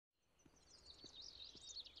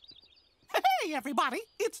Hi, everybody.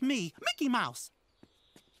 It's me, Mickey Mouse.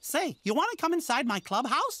 Say, you want to come inside my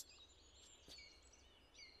clubhouse?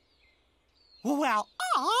 Well,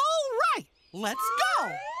 all right. Let's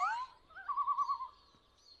go.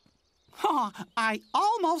 Oh, I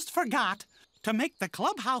almost forgot. To make the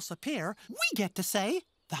clubhouse appear, we get to say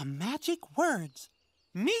the magic words.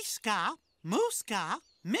 Miska, Mooska,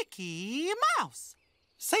 Mickey Mouse.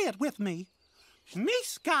 Say it with me.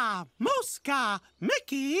 Miska, Mooska,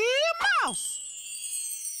 Mickey Mouse.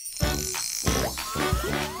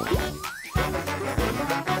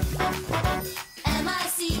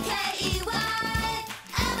 M-I-C-K-E-Y,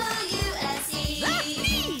 M-O-U-S-E. That's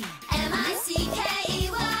me.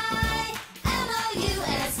 M-I-C-K-E-Y,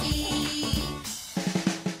 M-O-U-S-E.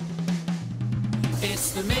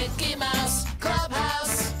 It's the Mickey Mouse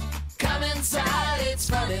Clubhouse. Come inside, it's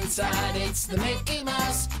fun inside. It's the Mickey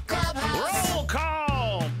Mouse Clubhouse. Roll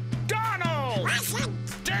call! Donald!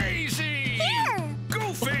 Daisy! Here!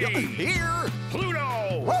 Goofy! Here!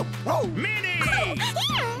 Pluto! Whoa, whoa! Minnie! Here!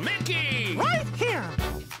 Mickey! Right here.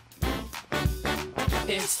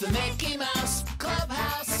 It's the Mickey Mouse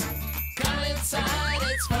Clubhouse. Come inside,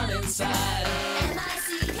 it's fun inside.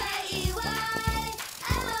 M-I-C-K-E-Y,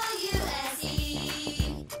 M-O-U-S-E.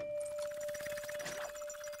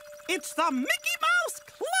 It's the Mickey Mouse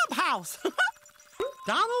Clubhouse.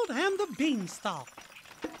 Donald and the Beanstalk.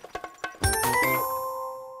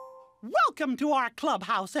 Welcome to our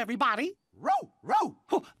clubhouse, everybody. Row, row!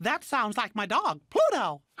 Oh, that sounds like my dog,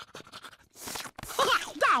 Pluto.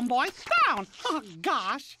 Down, boys, down. Oh,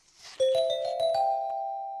 gosh.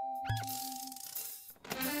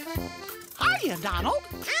 Hiya, Donald.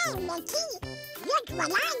 Hi, Mickey. Look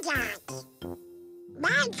what I got.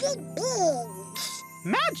 Magic beans.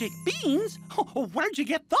 Magic beans? Oh, where'd you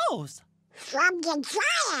get those? From the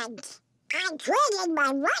giant. I traded my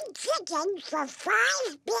one chicken for 5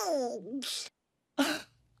 beans.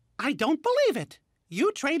 I don't believe it.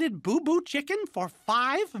 You traded Boo Boo Chicken for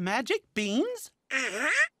 5 magic beans? Uh-huh.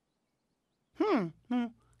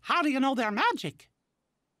 How do you know they're magic?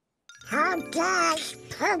 Hocus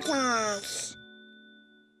pocus.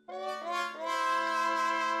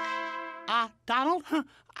 Donald,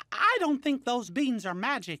 I don't think those beans are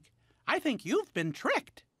magic. I think you've been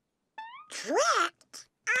tricked. Tricked?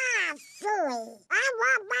 Ah, phooey. I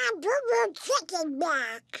want my boo-boo chicken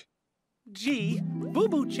back. Gee, Boo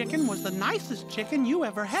Boo Chicken was the nicest chicken you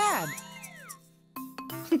ever had.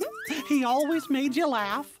 He always made you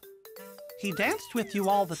laugh. He danced with you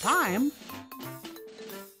all the time.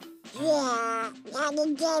 Yeah, and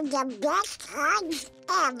he gave the best hugs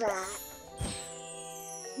ever.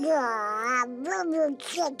 Oh, boo-boo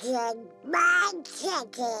chicken, my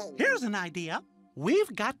chicken. Here's an idea.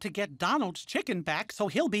 We've got to get Donald's chicken back so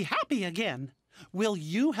he'll be happy again. Will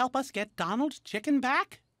you help us get Donald's chicken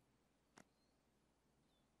back?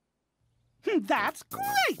 That's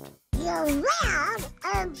great! You're round,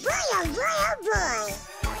 oh boy, oh boy, oh boy.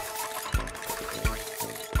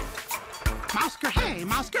 Mousker hey,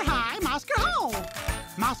 Mousker hi, Mousker ho!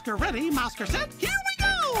 Mousker ready, Mousker set, here we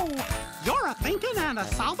go! You're a thinking and a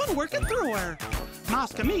solving working through her.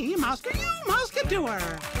 Mousker me, Mousker you, Mousker doer.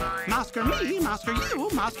 Mousker me, Mousker you,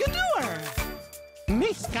 Mousker doer.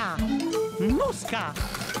 Miska, Mooska,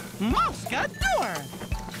 Mousker doer.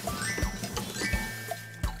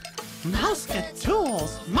 Mouska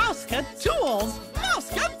tools, Mouska tools,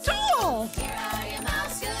 Mouska tools. Here are your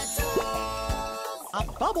mouse good tools. A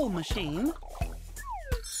bubble machine,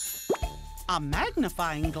 a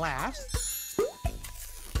magnifying glass,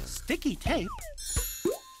 sticky tape,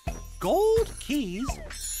 gold keys,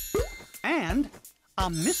 and a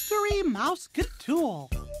mystery mouse tool.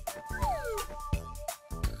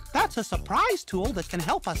 That's a surprise tool that can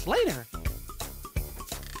help us later.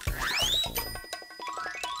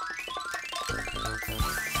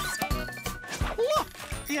 Look,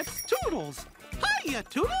 it's Toodles. Hiya,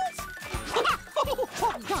 Toodles.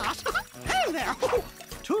 Oh, gosh. Hey there.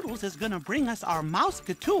 Toodles is gonna bring us our mouse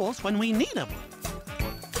tools when we need them.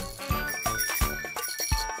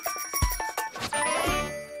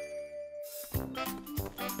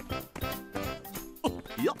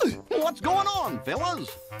 What's going on, fellas?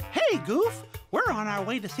 Hey, Goof. We're on our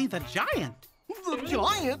way to see the giant. The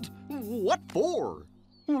giant? What for?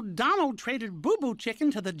 Well, Donald traded Boo Boo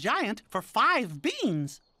Chicken to the giant for 5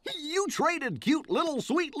 beans. You traded cute little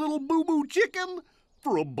sweet little boo-boo chicken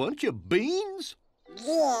for a bunch of beans?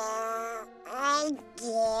 Yeah, I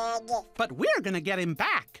did. But we're gonna get him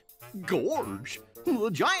back. Gorge. The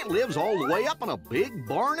giant lives all the way up in a big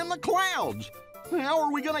barn in the clouds. How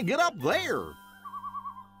are we gonna get up there?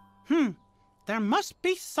 There must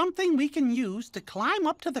be something we can use to climb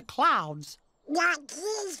up to the clouds. Not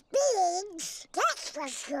these beans, that's for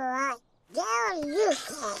sure. They're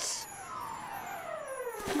useless.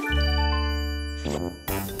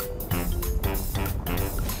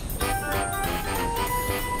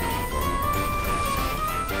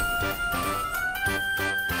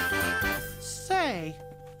 Say,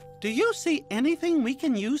 do you see anything we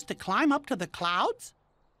can use to climb up to the clouds?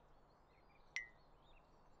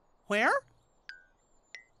 Where?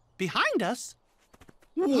 Behind us?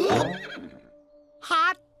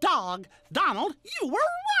 Hot dog! Donald, you were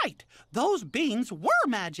right! Those beans were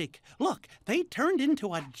magic. Look, they turned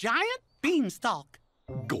into a giant beanstalk.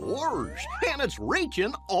 Gorge! And it's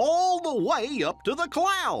reaching all the way up to the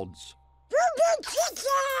clouds. Boo-boo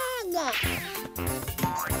chicken!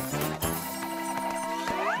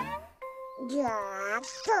 You're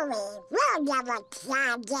silly. We'll never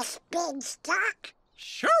climb this beanstalk.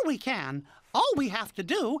 Sure we can. All we have to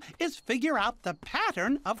do is figure out the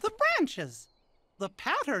pattern of the branches. The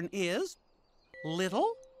pattern is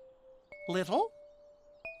little, little,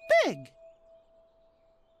 big.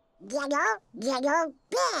 Little, little,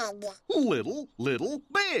 big. Little, little,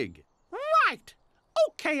 big. Right.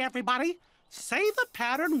 Okay, everybody. Say the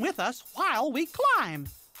pattern with us while we climb.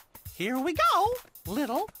 Here we go.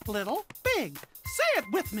 Little, little, big. Say it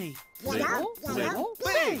with me. Little, little,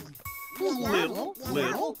 big. Little,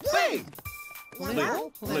 little, big.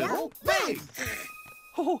 Little, little, big.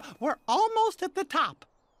 Oh, we're almost at the top.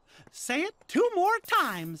 Say it 2 more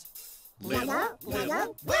times. Little,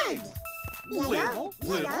 little, big. Little,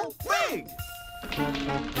 little, big.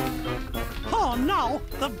 Oh no,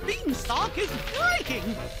 the beanstalk is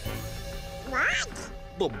breaking. What?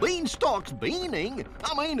 The beanstalk's beaning.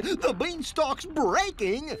 The beanstalk's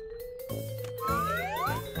breaking.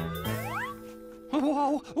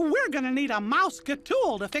 Whoa, we're gonna need a mouse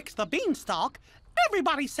tool to fix the beanstalk.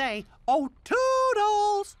 Everybody say, "Oh,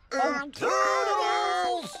 toodles! Oh,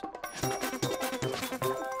 Toodles!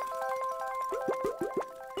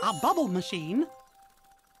 A bubble machine,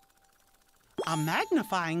 a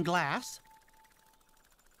magnifying glass,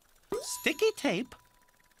 sticky tape,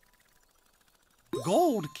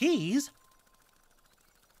 gold keys,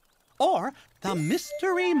 or the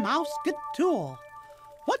mystery mouse tool.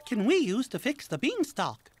 What can we use to fix the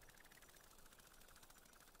beanstalk?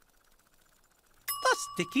 The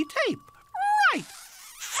sticky tape. Right!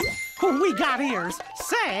 We got ears.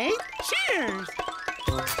 Say cheers!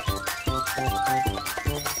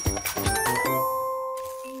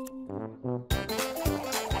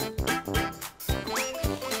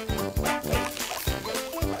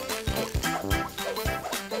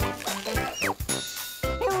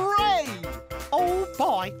 Hooray! Oh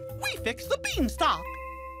boy, we fixed the beanstalk.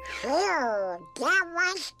 Phew, that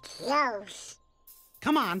was close.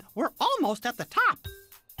 Come on, we're almost at the top.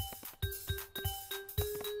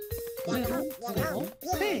 Little, little,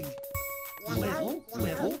 Big. Little,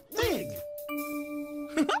 little, big.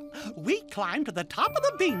 We climbed to the top of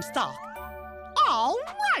the beanstalk. All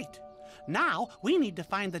right. Now we need to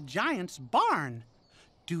find the giant's barn.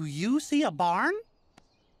 Do you see a barn?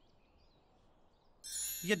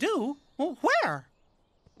 You do? Well, where?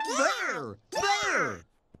 There! There!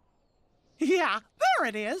 Yeah, there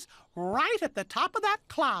it is, right at the top of that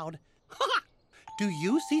cloud. Do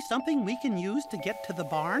you see something we can use to get to the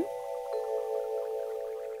barn?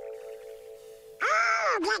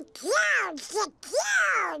 Oh, the clouds, the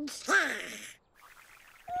clouds.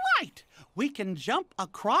 Right! We can jump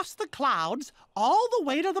across the clouds all the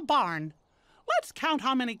way to the barn. Let's count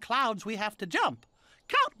how many clouds we have to jump.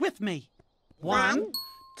 Count with me. 1,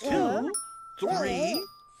 2, 3,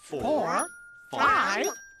 4, 5,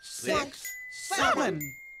 6, 7.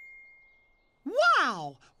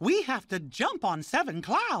 Wow! We have to jump on 7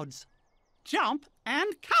 clouds. Jump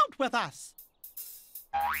and count with us.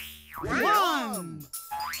 1,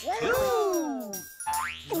 2,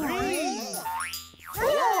 3,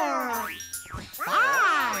 4,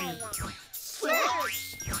 5,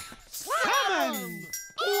 6, 7.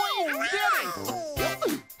 We did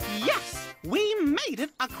it! Yes, we made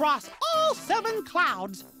it across all 7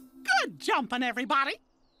 clouds. Good jumping, everybody.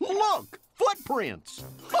 Look! Footprints!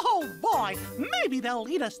 Oh, boy, maybe they'll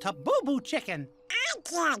lead us to Boo Boo Chicken. I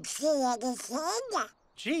can't see anything.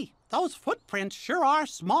 Gee, those footprints sure are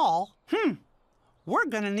small. We're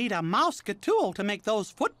gonna need a mouse tool to make those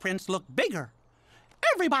footprints look bigger.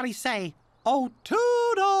 Everybody say, "Oh,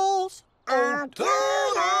 toodles!" Oh,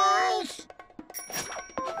 toodles!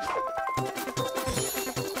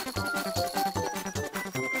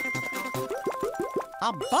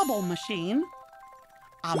 A bubble machine,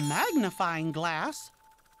 a magnifying glass,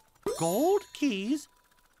 gold keys,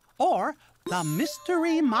 or the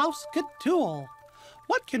mystery mouse tool.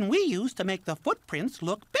 What can we use to make the footprints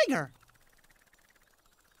look bigger?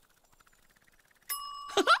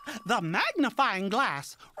 The magnifying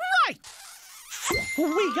glass. Right!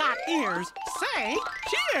 We got ears. Say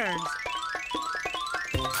cheers!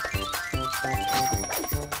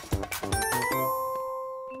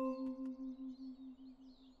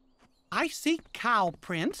 I see cow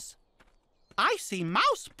prints. I see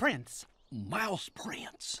mouse prints. Mouse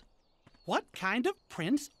prints. What kind of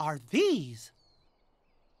prints are these?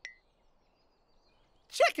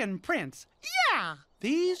 Chicken prints. Yeah!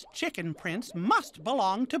 These chicken prints must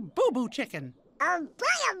belong to Boo Boo Chicken. Oh, boy,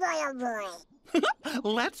 oh, boy, oh, boy.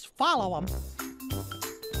 Let's follow them.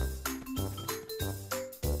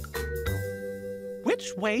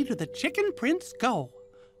 Which way do the chicken prints go?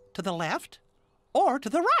 To the left or to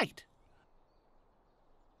the right?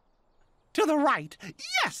 To the right.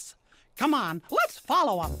 Yes! Come on, let's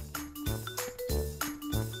follow them.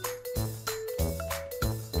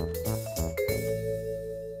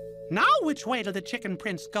 Now which way do the chicken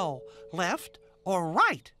prints go? Left or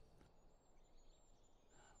right?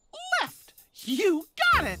 Left! You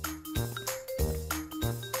got it!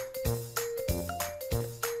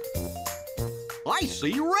 I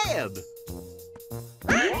see red.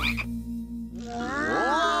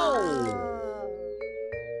 Whoa!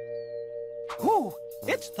 Ooh,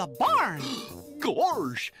 it's the barn.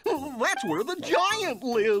 Gosh, that's where the giant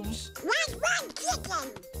lives. One chicken.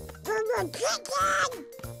 Boo Boo Chicken.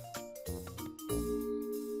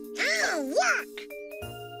 Oh, yuck.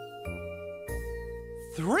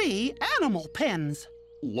 3 animal pens.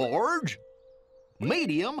 Large,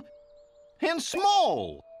 medium, and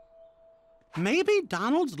small. Maybe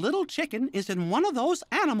Donald's little chicken is in one of those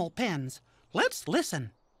animal pens. Let's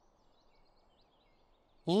listen.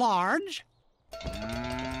 Large,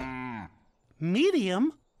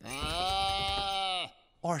 medium,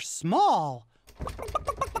 or small?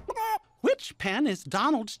 Which pen is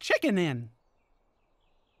Donald's chicken in?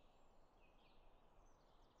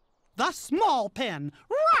 The small pen.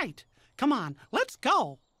 Right! Come on, let's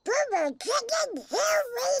go. Boo Boo Chicken, here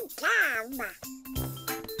we come.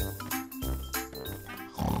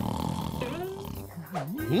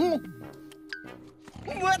 Hmm?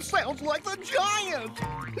 That sounds like the giant.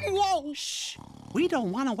 Whoa! Shh! We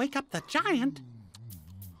don't want to wake up the giant.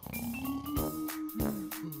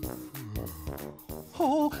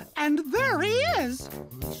 Oh, and there he is.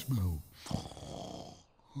 Smell.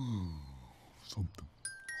 Something.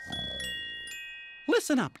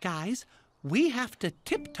 Listen up, guys. We have to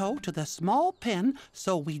tiptoe to the small pen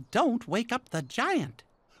so we don't wake up the giant.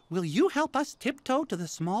 Will you help us tiptoe to the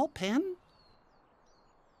small pen?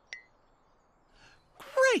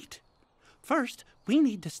 Great! First, we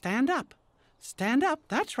need to stand up. Stand up,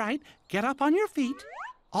 that's right. Get up on your feet.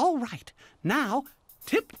 All right, now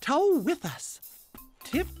tiptoe with us.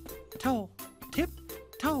 Tiptoe,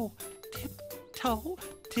 tiptoe, tiptoe,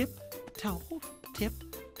 tiptoe,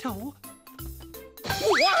 tiptoe.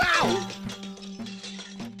 Wow!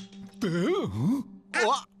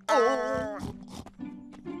 Uh-oh.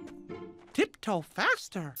 Tiptoe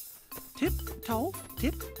faster. Tiptoe,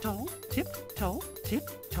 tiptoe, tiptoe,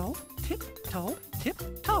 tiptoe, tiptoe,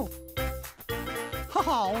 tiptoe.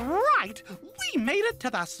 All right, we made it to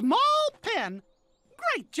the small pen.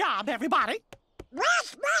 Great job, everybody.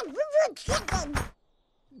 Where's my Boo Boo Chicken?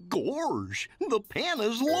 Gorge, the pen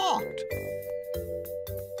is locked.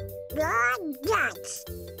 You're nuts.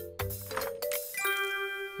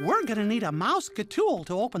 We're gonna need a mouse tool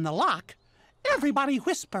to open the lock. Everybody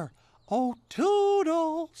whisper, "Oh,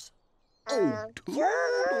 Toodles." Oh,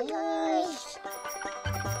 Toodles.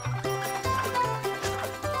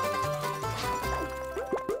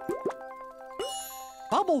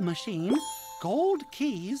 Bubble machine, gold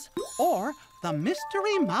keys, or the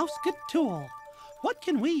mystery mouse tool. What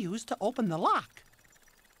can we use to open the lock?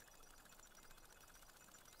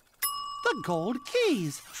 The gold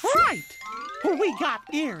keys. Right! We got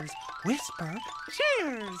ears. Whisper,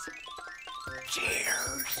 cheers.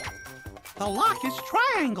 cheers. The lock is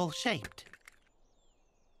triangle-shaped.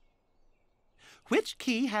 Which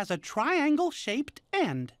key has a triangle-shaped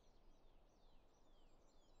end?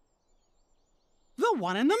 The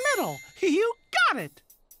one in the middle. You got it.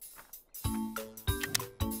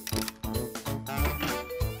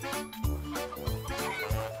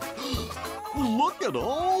 Look at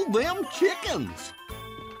all them chickens.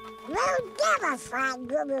 We'll never find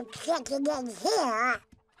Boo Boo Chicken in here.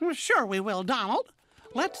 Sure we will, Donald.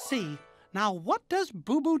 Let's see. Now, what does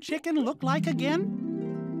Boo Boo Chicken look like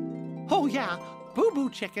again? Oh, yeah. Boo Boo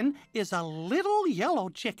Chicken is a little yellow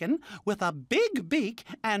chicken with a big beak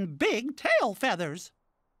and big tail feathers.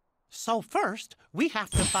 So first, we have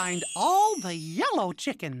to find all the yellow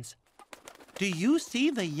chickens. Do you see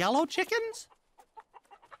the yellow chickens?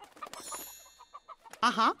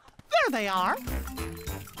 Uh-huh, there they are.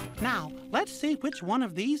 Now, let's see which one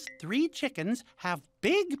of these 3 chickens have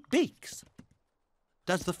big beaks.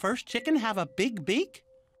 Does the first chicken have a big beak?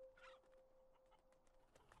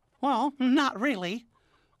 Well, not really.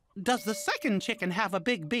 Does the second chicken have a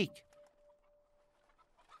big beak?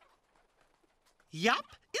 Yup,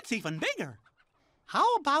 it's even bigger.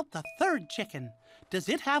 How about the third chicken? Does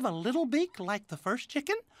it have a little beak like the first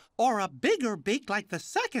chicken, or a bigger beak like the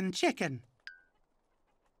second chicken?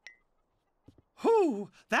 Whoo,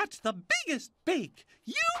 that's the biggest beak!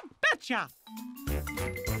 You betcha!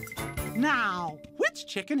 Now, which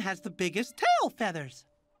chicken has the biggest tail feathers?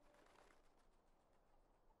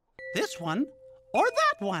 This one or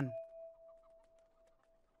that one?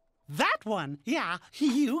 That one, yeah,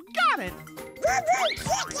 you got it! Boo-boo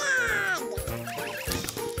chicken!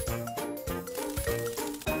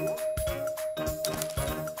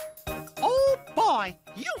 Oh boy,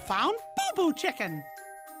 you found Boo-Boo Chicken!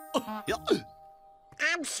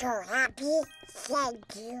 I'm so happy.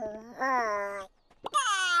 Thank you.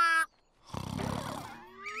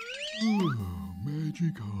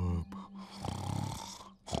 Magic cup.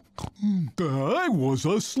 I was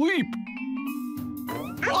asleep.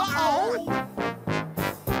 Uh-oh!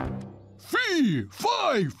 Fee,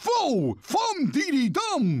 fi, fo, fum, dee dee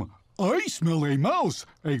dum. I smell a mouse,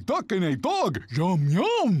 a duck, and a dog. Yum,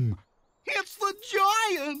 yum. It's the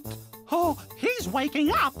giant! Oh, he's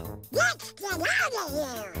waking up! Let's get out of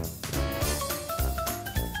here.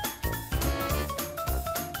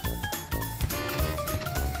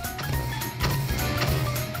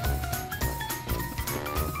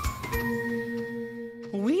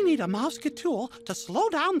 We need a mouse-tool to slow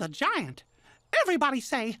down the giant. Everybody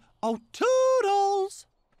say, "Oh, toodles!"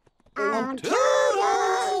 Oh,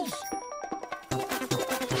 toodles!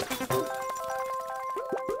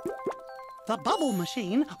 The bubble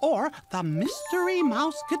machine or the mystery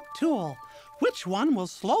mouse-tool. Which one will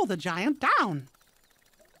slow the giant down?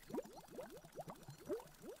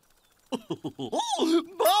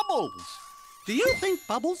 Bubbles! Do you think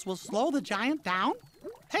Bubbles will slow the giant down?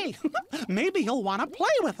 Hey, maybe he'll want to play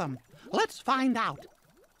with them. Let's find out.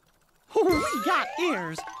 We got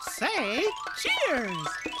ears. Say cheers!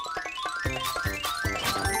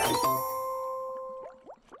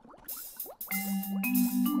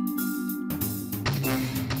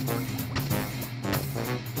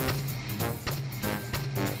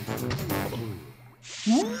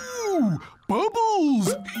 Ooh,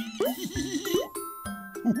 bubbles!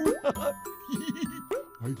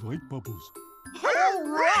 I like bubbles. all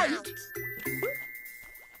right.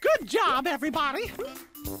 Good job, everybody!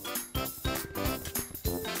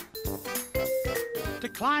 To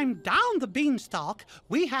climb down the beanstalk,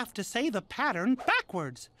 we have to say the pattern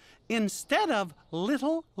backwards. Instead of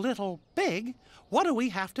little, little, big, what do we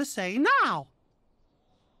have to say now?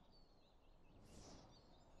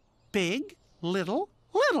 Big, little,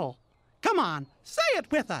 little. Come on, say it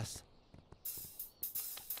with us.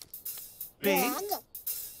 Big,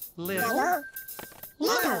 little,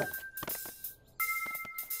 little.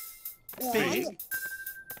 Big,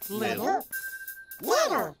 little,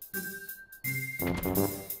 little.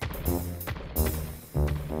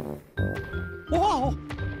 Whoa,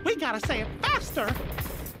 we gotta say it faster.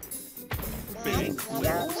 Big,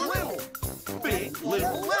 little, little. Big,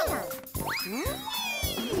 little, little.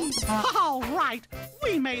 All right,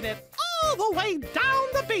 we made it all the way down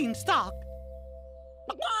the beanstalk.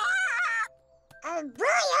 Oh boy,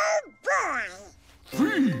 oh boy.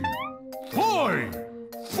 Fee, fi,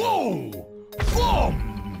 fo, fum.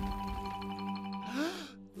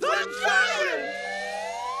 The giant!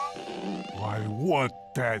 I want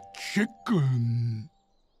that chicken.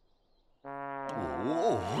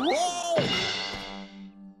 Not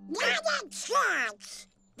a chance.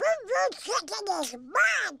 Boo-boo chicken is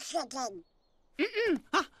my chicken.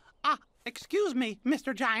 Excuse me,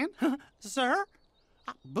 Mr. Giant. Sir?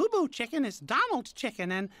 Boo-Boo Chicken is Donald's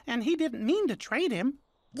chicken, and he didn't mean to trade him.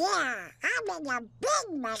 Yeah, I made a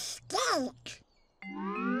big mistake.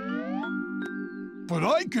 But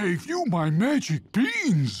I gave you my magic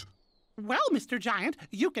beans. Well, Mr. Giant,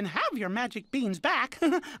 you can have your magic beans back.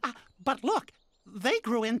 But look, they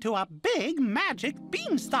grew into a big magic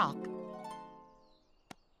beanstalk.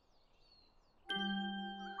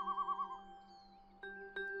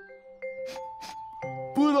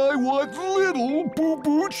 But I want little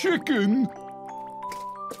Boo-Boo Chicken.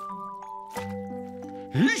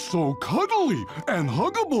 He's so cuddly and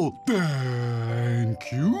huggable and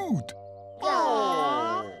cute.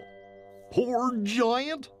 Oh, poor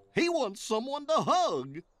giant. He wants someone to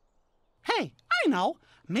hug. Hey, I know.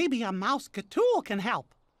 Maybe a mouse-catool can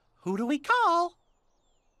help. Who do we call?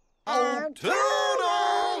 Oh,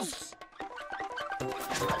 Toodles!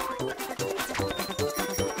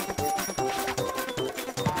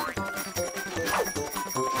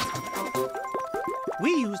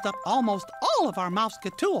 We used up almost all of our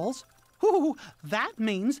mouse-catools. Ooh, that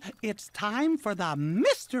means it's time for the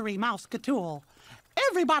Mystery Mouse-catool.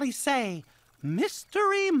 Everybody say,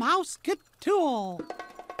 Mystery Mouse-catool.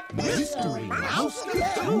 Mystery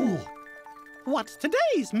Mouse-catool. What's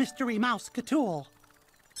today's Mystery Mouse-catool?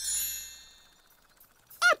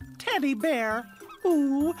 A teddy bear.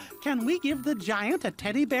 Ooh, can we give the giant a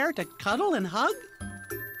teddy bear to cuddle and hug?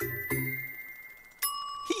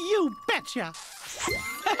 You betcha!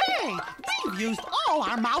 Hey, we've used all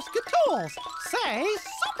our mouse-catools. Say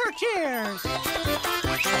super cheers!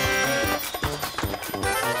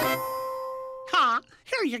 Ha!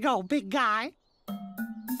 Here you go, big guy.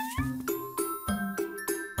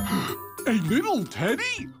 A little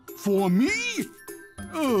teddy? For me?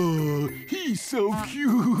 Oh, he's so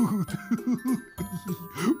cute.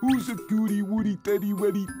 Who's a goody woody teddy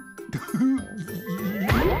weddy?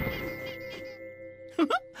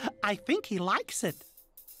 I think he likes it.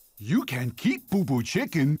 You can keep Boo Boo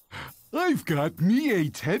Chicken. I've got me a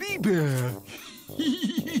teddy bear.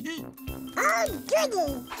 Oh,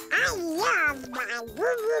 goody! I love my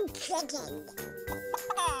boo-boo chicken.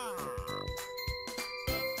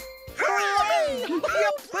 Oh,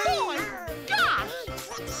 boy! Gosh!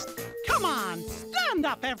 Come on, stand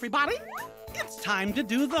up, everybody. It's time to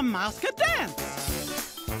do the Mouska dance.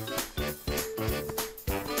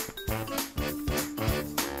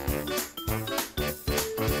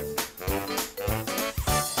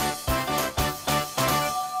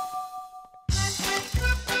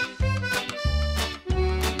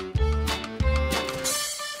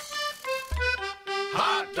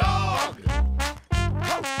 Hot dog.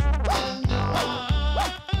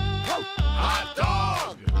 Hot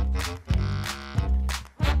dog.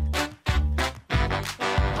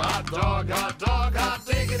 Hot dog, hot dog, hot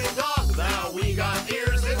diggity dog. Now we got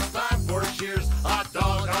ears, it's time for cheers. Hot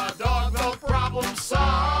dog, no problem solved.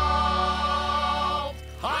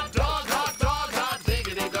 Hot dog, hot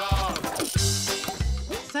diggity dog.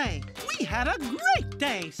 Say, we had a great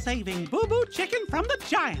day saving Boo Boo Chicken from the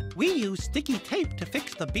giant. We used sticky tape to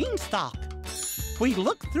fix the beanstalk. We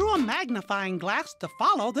looked through a magnifying glass to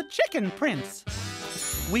follow the chicken prints.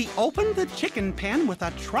 We opened the chicken pen with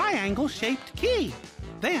a triangle-shaped key.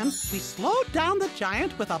 Then we slowed down the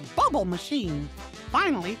giant with a bubble machine.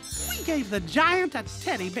 Finally, we gave the giant a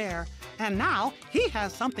teddy bear, and now he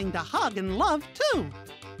has something to hug and love too.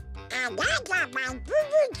 And I got my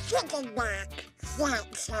boo-boo chicken back.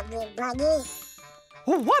 Thanks, everybody.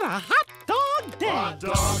 What a hot dog day! Hot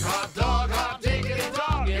dog, hot diggity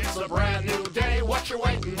dog. It's a brand new day. What you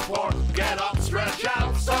waiting for? Get up, stretch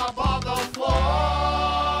out, stomp on the floor.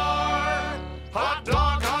 Hot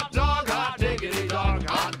dog, hot diggity dog.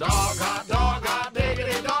 Hot dog, hot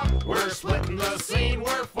diggity dog. We're splitting the scene.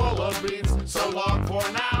 We're full of beans. So long for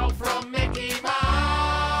now from Mickey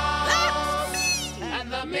Mouse. That's me!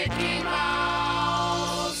 And the Mickey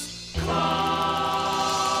Mouse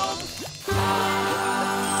Clubhouse.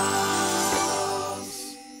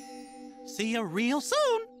 See you real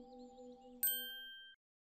soon.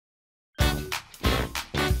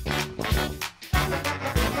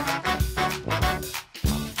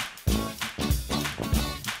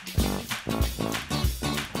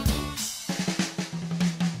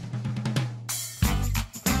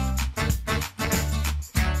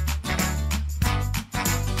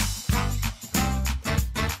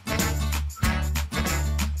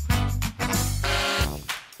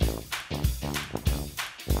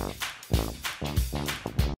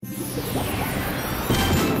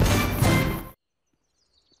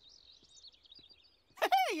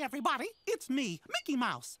 Hey, everybody, it's me, Mickey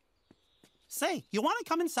Mouse. Say, you want to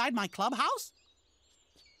come inside my clubhouse?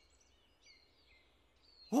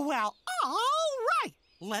 Well, all right,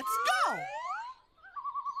 let's go.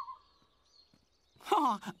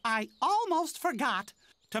 Oh, I almost forgot.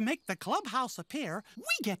 To make the clubhouse appear, we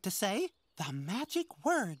get to say the magic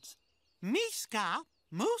words. Miska,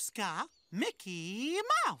 Mooska, Mickey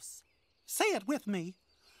Mouse. Say it with me.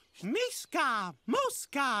 Miska,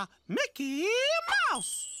 Mooska, Mickey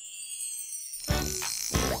Mouse.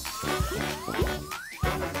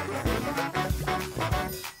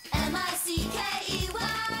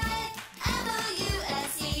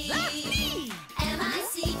 M-I-C-K-E-Y-M-O-U-S-E. That's me.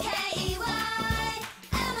 M-I-C-K-E-Y-M-O-U-S-E.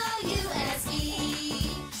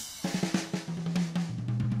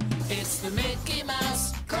 It's the Mickey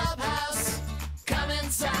Mouse Clubhouse. Come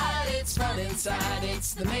inside. inside.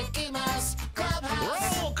 It's the Mickey Mouse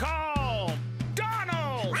Clubhouse. Roll call!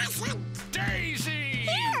 Donald! Present. Daisy!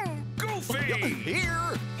 Here. Goofy!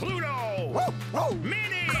 Here. Pluto! Whoa, whoa.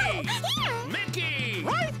 Minnie! Here. Mickey!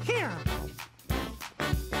 Right here.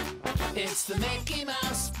 It's the Mickey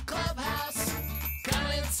Mouse Clubhouse.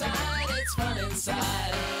 Come inside, it's fun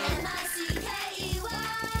inside.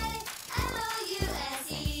 MICKEYMOUSE.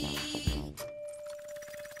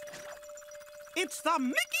 It's the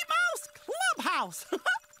Mickey Mouse Clubhouse.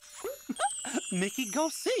 Mickey, go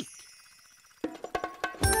seek.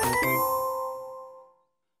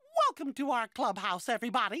 Welcome to our clubhouse,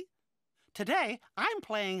 everybody. Today, I'm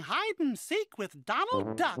playing hide and seek with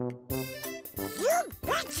Donald Duck. You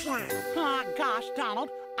betcha. Ah, gosh, Donald,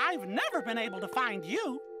 I've never been able to find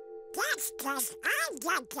you. That's 'cause I've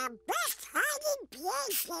got the best hiding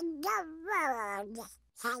place in the world.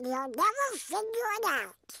 And you'll never figure it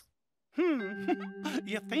out.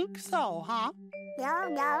 You think so, huh? No,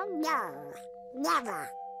 no, no.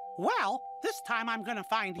 Never. Well, this time I'm gonna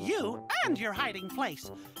find you and your hiding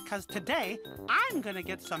place. 'Cause today, I'm gonna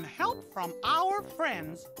get some help from our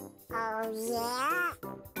friends. Oh, yeah?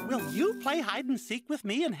 Will you play hide and seek with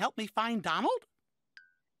me and help me find Donald?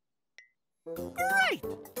 Great!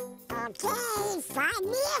 Okay, find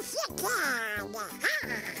me if you can.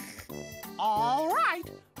 All right.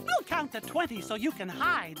 We'll count to 20 so you can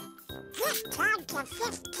hide. Just count to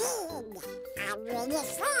 15. I'm really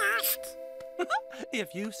fast.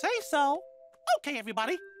 If you say so. Okay,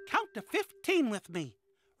 everybody, count to 15 with me.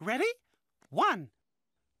 Ready? 1,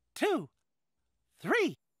 2,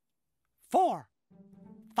 3, 4,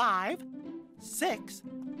 5, 6,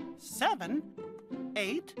 7,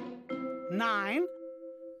 8, 9,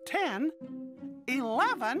 10,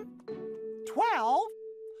 11, 12,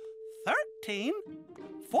 13,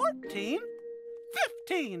 14,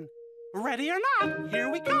 15. Ready or not,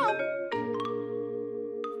 here we come.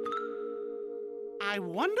 I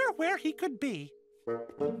wonder where he could be.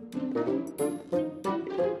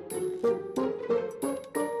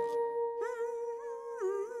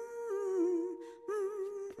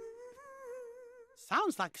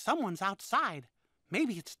 Sounds like someone's outside.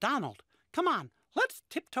 Maybe it's Donald. Come on, let's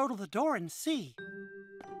tiptoe to the door and see.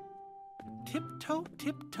 Tiptoe,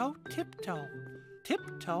 tiptoe, tiptoe.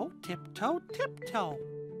 Tiptoe, tiptoe, tiptoe.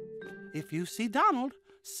 If you see Donald,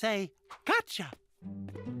 say, gotcha.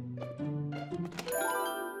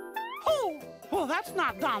 Oh, well, that's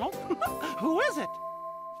not Donald. Who is it?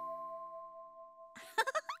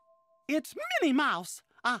 It's Minnie Mouse.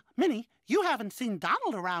 Minnie, you haven't seen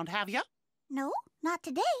Donald around, have you? No, not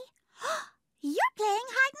today. You're playing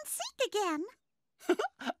hide and seek again.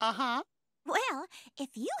 Uh-huh. Well, if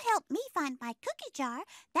you help me find my cookie jar,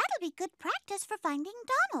 that'll be good practice for finding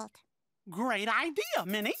Donald. Great idea,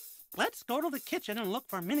 Minnie. Let's go to the kitchen and look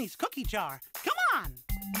for Minnie's cookie jar. Come on.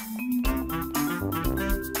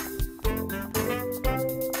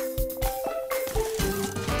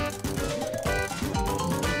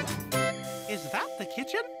 Is that the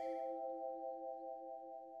kitchen?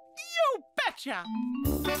 You betcha!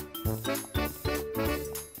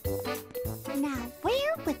 Now,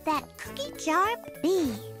 where would that cookie jar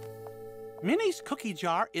be? Minnie's cookie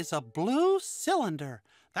jar is a blue cylinder.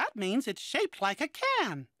 That means it's shaped like a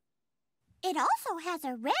can. It also has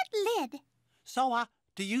a red lid. So,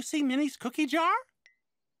 do you see Minnie's cookie jar?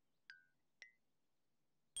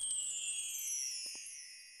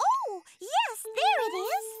 Oh, yes, there it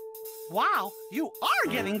is. Wow, you are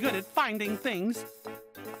getting good at finding things.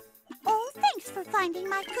 Oh, thanks for finding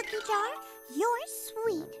my cookie jar. You're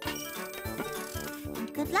sweet.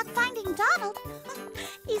 And good luck finding Donald.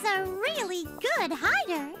 He's a really good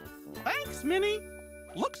hider. Thanks, Minnie.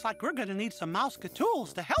 Looks like we're going to need some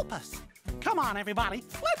mouse-ka-tools to help us. Come on, everybody.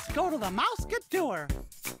 Let's go to the mouse-ka-tour.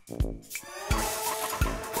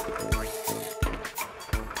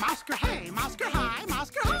 Mousker hey, Mousker hi,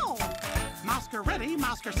 Mousker ho. Mousker ready,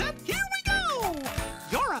 Mousker set, here we go.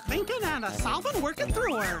 You're a thinking and a solving, working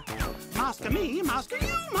through her. Mousker me, Mousker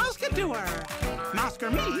you, Mousker-doer. Mousker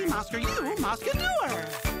me, Mousker you, Mousker-doer.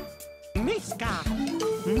 Miska,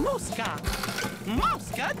 Mooska,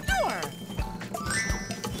 Mouska-doer.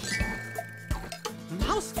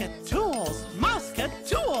 Mouse-ka-tools,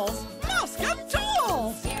 Mouse-ka-tools,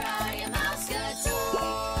 Mouse-ka-tools! Here are your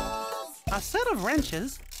mouse-ka-tools. A set of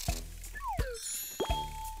wrenches,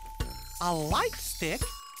 a light stick,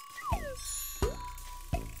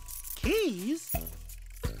 keys,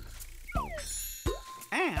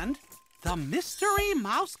 and the mystery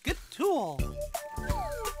mouse-ka-tool.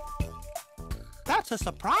 That's a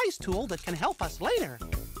surprise tool that can help us later.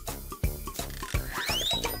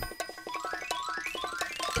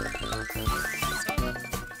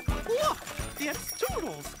 Look, It's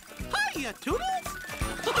Toodles. Hiya, Toodles.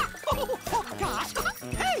 Oh, gosh.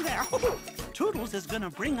 Hey there. Toodles is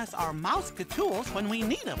gonna bring us our mouse-ka-tools when we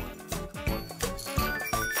need them.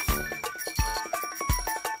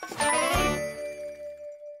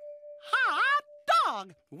 Hot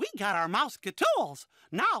dog! We got our mouse-ka-tools.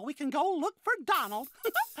 Now we can go look for Donald.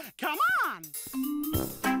 Come on!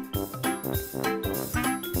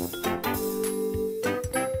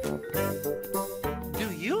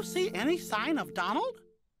 Do you see any sign of Donald?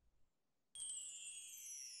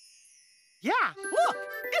 Yeah, look!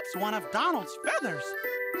 It's one of Donald's feathers.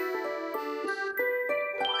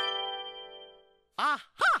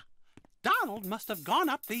 Aha! Donald must have gone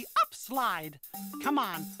up the upslide. Come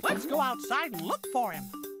on, let's go outside and look for him.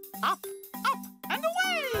 Up, up, and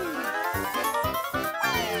away!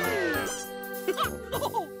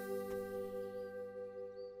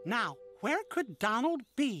 Now, where could Donald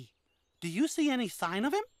be? Do you see any sign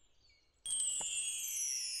of him?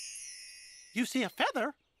 You see a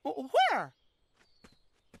feather? Where?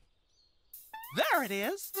 There it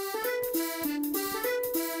is.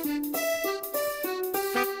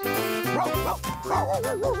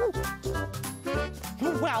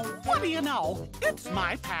 Well, what do you know? It's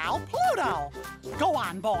my pal Pluto. Go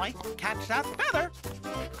on, boy. Catch that feather.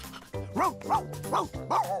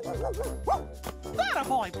 That a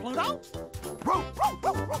boy, Pluto.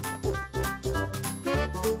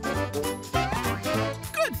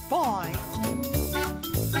 Good boy.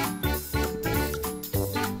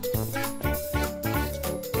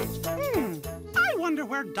 I wonder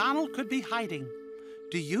where Donald could be hiding.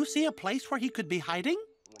 Do you see a place where he could be hiding?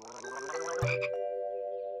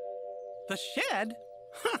 The shed?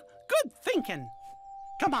 Huh, good thinking.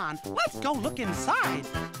 Come on, let's go look inside.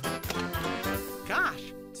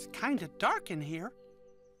 Gosh, it's kind of dark in here.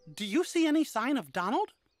 Do you see any sign of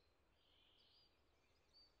Donald?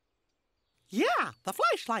 Yeah, the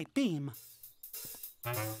flashlight beam.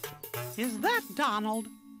 Is that Donald?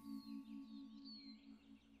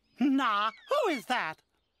 Nah, who is that?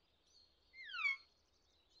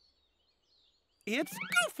 It's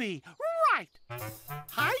Goofy, right.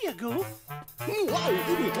 Hiya, Goof. Wow!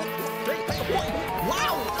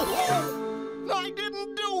 I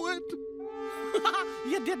didn't do it!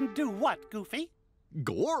 You didn't do what, Goofy?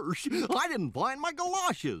 Gosh, I didn't find my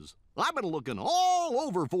galoshes. I've been looking all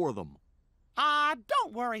over for them.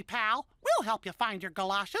 Don't worry, pal. We'll help you find your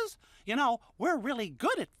galoshes. You know, we're really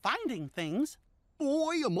good at finding things.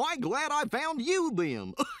 Boy, am I glad I found you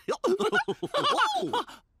then.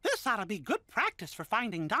 This ought to be good practice for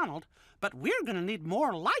finding Donald, but we're going to need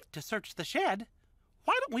more light to search the shed.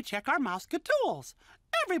 Why don't we check our mouse-ka-tools?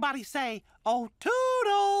 Everybody say, "Oh,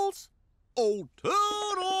 Toodles!" Oh,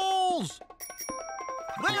 Toodles!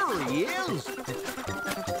 There he is!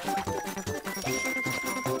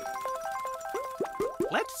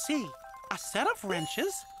 Let's see. A set of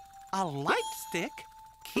wrenches, a light stick,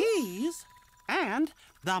 keys, and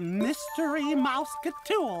the mystery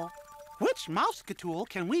mouse-ka-tool. Which mouse-ka-tool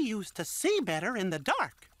can we use to see better in the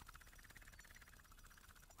dark?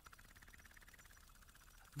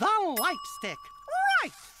 The light stick.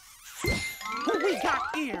 Right! We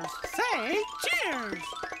got ears. Say cheers!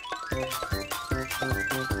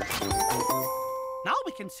 Now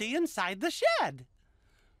we can see inside the shed.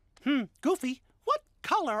 Goofy, what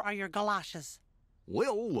color are your galoshes?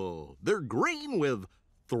 Well, they're green with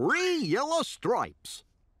 3 yellow stripes.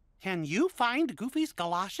 Can you find Goofy's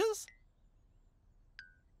galoshes?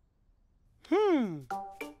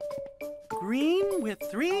 Green with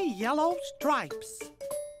 3 yellow stripes.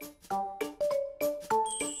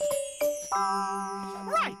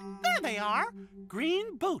 Right, there they are.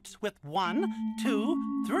 Green boots with 1,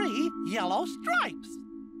 2, 3 yellow stripes.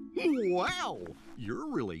 Wow, you're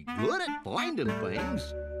really good at finding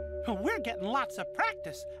things. We're getting lots of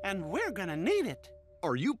practice, and we're gonna need it.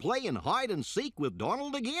 Are you playing hide and seek with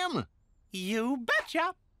Donald again? You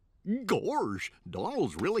betcha. Gosh,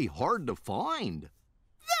 Donald's really hard to find.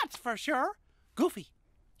 That's for sure. Goofy,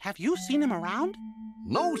 have you seen him around?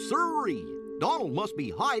 No sirree. Donald must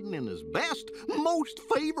be hiding in his best, most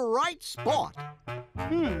favorite spot.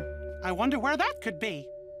 I wonder where that could be.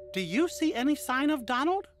 Do you see any sign of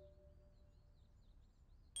Donald?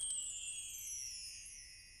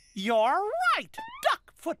 You're right!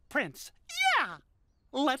 Duck footprints! Yeah!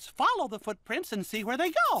 Let's follow the footprints and see where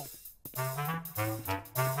they go.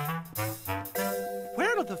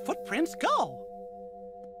 Where do the footprints go?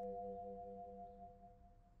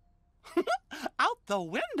 Out the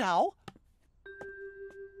window?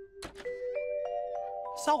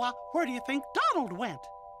 So, where do you think Donald went?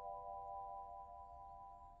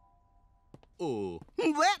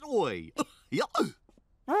 That way. Yeah.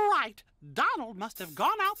 Right. Donald must have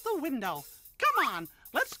gone out the window. Come on,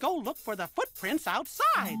 let's go look for the footprints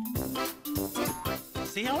outside.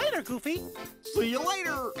 See you later, Goofy. See you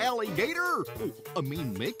later, alligator. Oh, I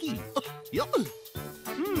mean Mickey. Yep.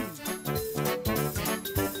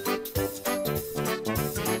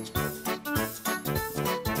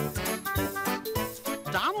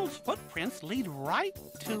 Donald's footprints lead right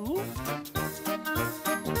to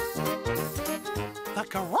the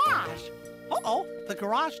garage. Uh-oh, the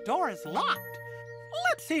garage door is locked.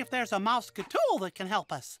 Let's see if there's a mouse-catool that can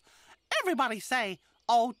help us. Everybody say,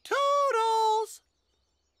 "Oh, toodles!"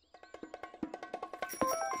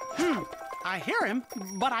 I hear him,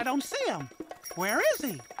 but I don't see him. Where is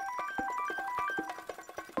he?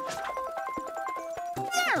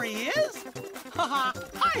 There he is! Haha,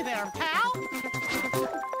 hi there, pal!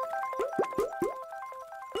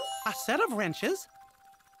 A set of wrenches,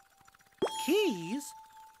 keys,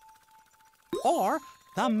 or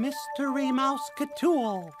the mystery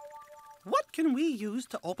mouse-catool. What can we use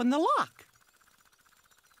to open the lock?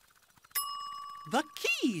 The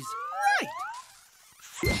keys, right!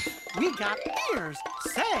 We got ears.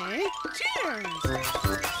 Say cheers!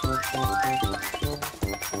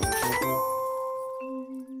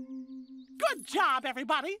 Good job,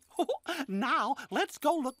 everybody! Now, let's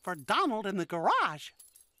go look for Donald in the garage.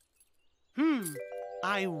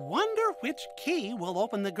 I wonder which key will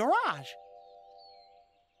open the garage.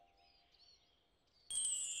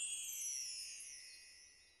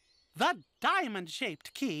 The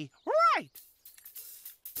diamond-shaped key, right!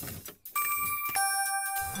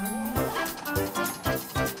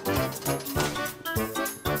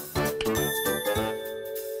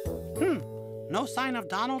 No sign of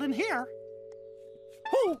Donald in here.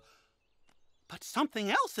 Oh, but something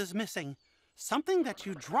else is missing. Something that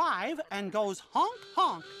you drive and goes honk,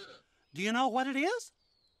 honk. Do you know what it is?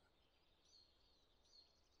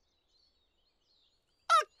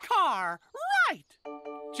 A car, right!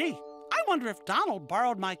 Gee, I wonder if Donald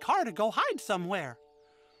borrowed my car to go hide somewhere.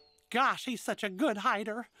 Gosh, he's such a good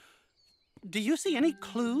hider. Do you see any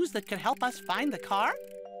clues that could help us find the car?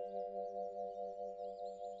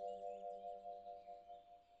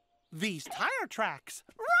 These tire tracks,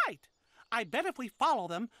 right! I bet if we follow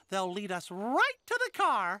them, they'll lead us right to the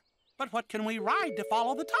car. But what can we ride to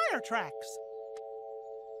follow the tire tracks?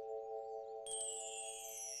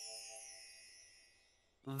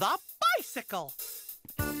 The bicycle!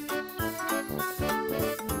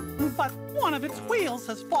 But one of its wheels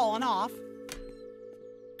has fallen off.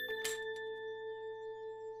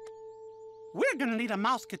 We're gonna need a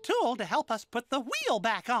mouse-catool to help us put the wheel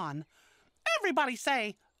back on. Everybody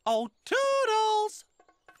say, "Oh, toodles!"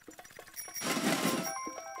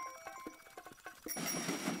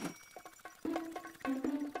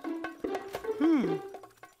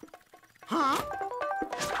 Huh?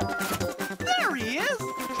 There he is!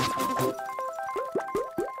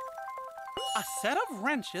 A set of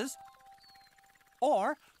wrenches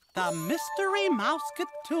or the mystery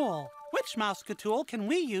mouse-catool. Which mouse-catool can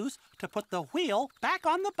we use to put the wheel back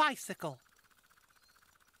on the bicycle?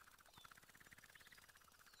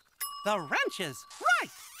 The wrenches,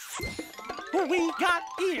 right! We got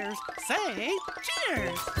ears. Say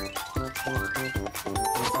cheers!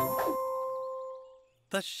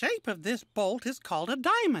 The shape of this bolt is called a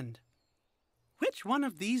diamond. Which one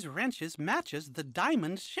of these wrenches matches the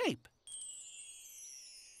diamond's shape?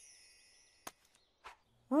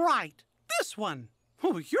 Right, this one.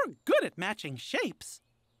 Oh, you're good at matching shapes.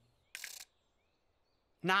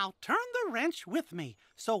 Now turn the wrench with me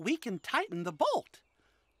so we can tighten the bolt.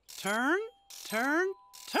 Turn, turn,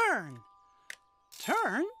 turn.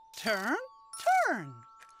 Turn, turn, turn.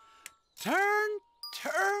 Turn,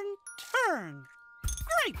 turn, turn.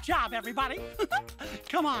 Great job, everybody.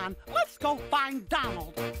 Come on, let's go find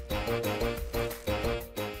Donald.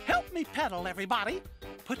 Help me pedal, everybody.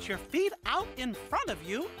 Put your feet out in front of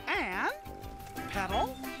you and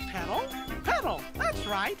pedal, pedal, pedal. That's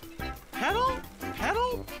right. Pedal,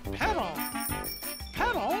 pedal, pedal.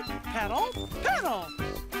 Pedal, pedal, pedal.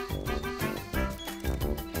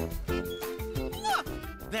 Look,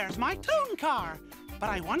 there's my tune car. But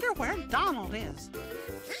I wonder where Donald is.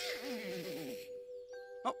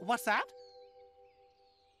 Oh, what's that?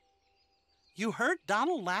 You heard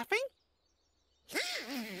Donald laughing?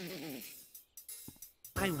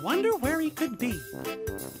 I wonder where he could be.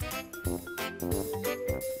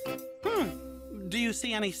 Do you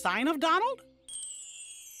see any sign of Donald?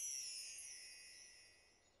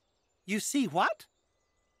 You see what?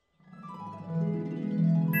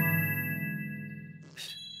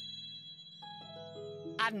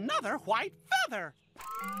 Another white feather.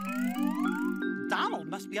 Donald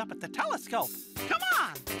must be up at the telescope. Come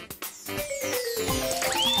on!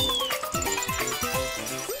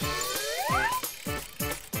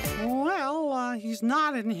 Well, he's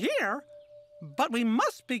not in here, but we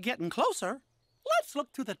must be getting closer. Let's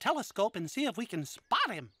look through the telescope and see if we can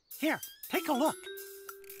spot him. Here, take a look.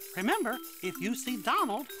 Remember, if you see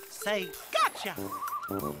Donald, say, "Gotcha!"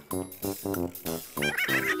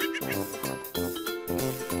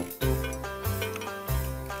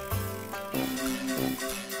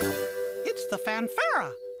 It's the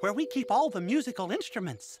fanfara, where we keep all the musical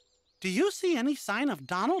instruments. Do you see any sign of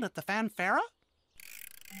Donald at the fanfara?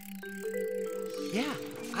 Yeah,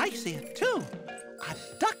 I see it too. A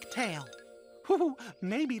ducktail. Ooh,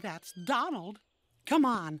 maybe that's Donald. Come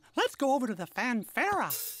on, let's go over to the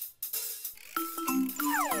fanfara.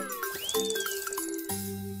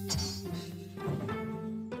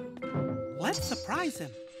 Let's surprise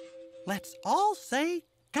him. Let's all say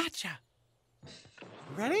gotcha.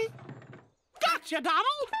 Ready? Gotcha,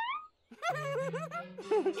 Donald!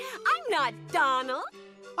 I'm not Donald.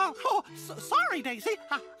 Sorry, Daisy.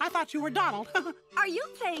 I thought you were Donald. Are you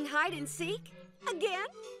playing hide and seek again?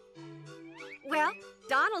 Well,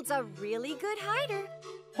 Donald's a really good hider.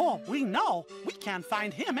 Oh, we know. We can't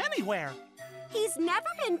find him anywhere. He's never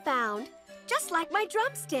been found, just like my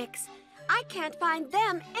drumsticks. I can't find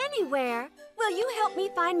them anywhere. Will you help me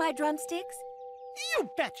find my drumsticks? You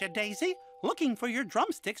betcha, Daisy. Looking for your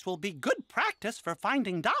drumsticks will be good practice for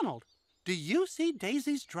finding Donald. Do you see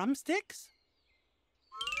Daisy's drumsticks?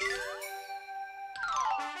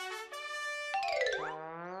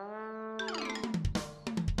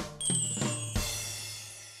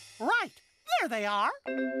 Right, there they are.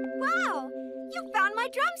 Wow, you found my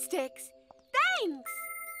drumsticks. Thanks.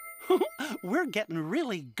 We're getting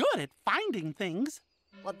really good at finding things.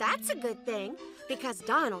 Well, that's a good thing, because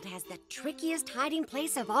Donald has the trickiest hiding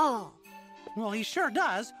place of all. Well, he sure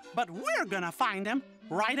does, but we're gonna find him.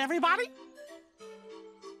 Right, everybody?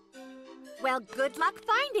 Well, good luck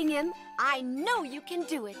finding him. I know you can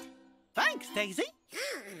do it. Thanks, Daisy.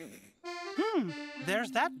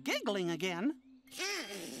 There's that giggling again.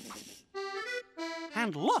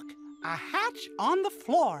 And look, a hatch on the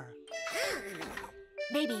floor.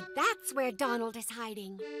 Maybe that's where Donald is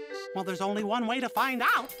hiding. Well, there's only one way to find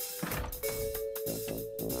out.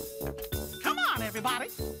 Come on, everybody.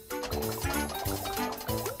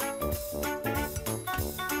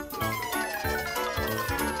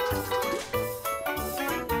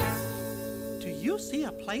 Do you see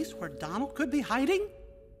a place where Donald could be hiding?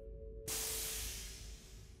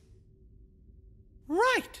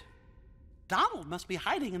 Right. Donald must be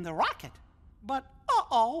hiding in the rocket. But,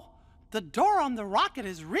 uh-oh, the door on the rocket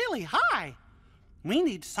is really high. We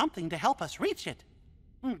need something to help us reach it.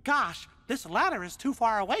 Gosh, this ladder is too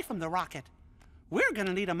far away from the rocket. We're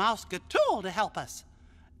gonna need a mouse tool to help us.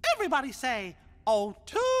 Everybody say, "Oh,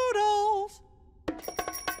 toodles!"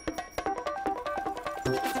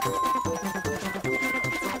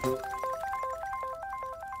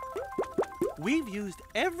 We've used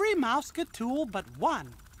every mouse tool but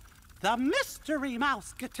one, the mystery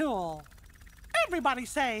mouse tool. Everybody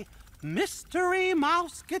say, "Mystery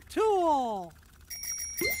mouse tool."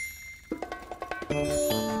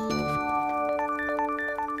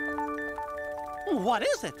 What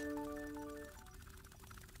is it?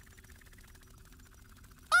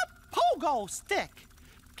 A pogo stick.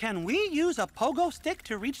 Can we use a pogo stick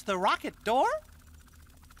to reach the rocket door?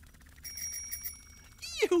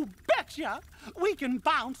 You betcha! We can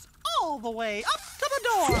bounce all the way up to the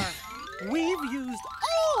door. We've used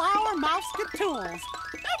all our mouse tools.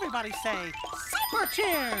 Everybody say, "Super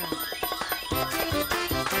cheers!"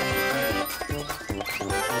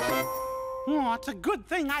 Oh, it's a good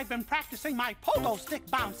thing I've been practicing my pogo stick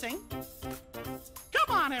bouncing. Come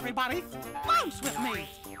on, everybody. Bounce with me.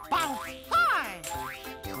 Bounce high.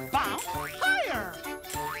 Bounce higher.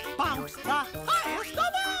 Bounce the highest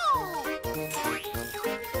of all.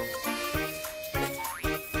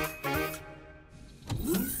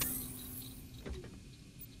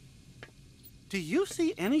 Do you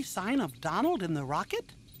see any sign of Donald in the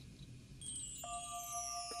rocket?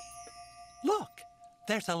 Look.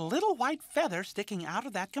 There's a little white feather sticking out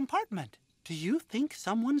of that compartment. Do you think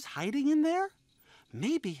someone's hiding in there?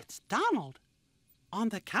 Maybe it's Donald. On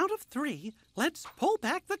the count of 3, let's pull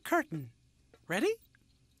back the curtain. Ready?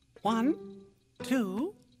 1,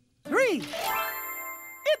 2, 3.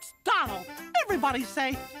 It's Donald. Everybody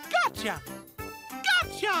say, "Gotcha!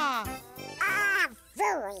 Gotcha!" Ah,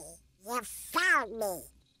 phooey. You found me.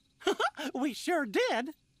 We sure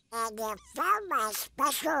did. And you found my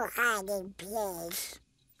special hiding place.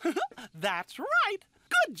 That's right.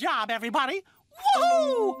 Good job, everybody.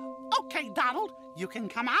 Woohoo! Okay, Donald, You can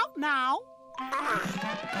come out now.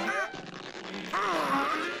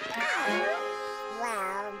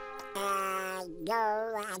 Well, no,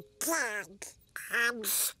 I can't. I'm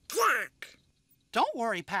stuck. Don't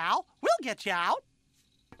worry, pal. We'll get you out.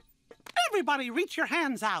 Everybody reach your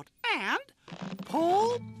hands out and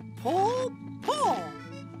pull, pull, pull.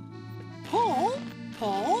 Pull,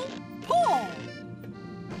 pull, pull.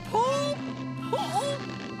 Pull, pull,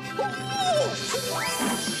 pull.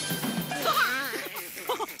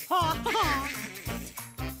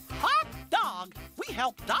 Hot dog! We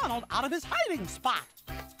helped Donald out of his hiding spot.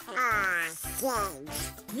 Aw,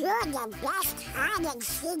 thanks. You're the best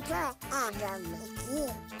hide-and-seeker ever,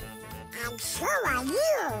 Mickey. And so are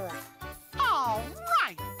you. All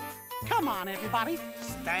right. Come on, everybody.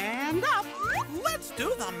 Stand up. Let's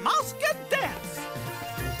do the Mouska dance.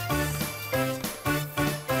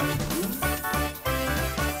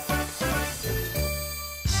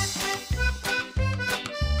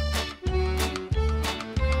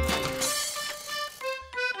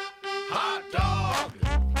 Hot dog.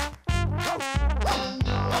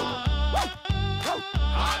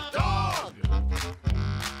 Hot dog.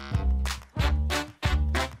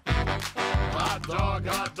 Hot dog,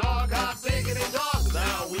 hot dog, hot diggity dog.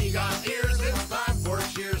 Now we got ears, it's time for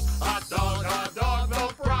cheers. Hot dog, no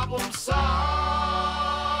problem solved.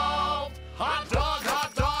 Hot dog,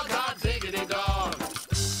 hot diggity dog.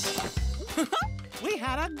 We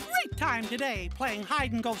had a great time today playing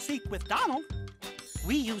hide-and-go-seek with Donald.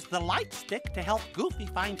 We used the light stick to help Goofy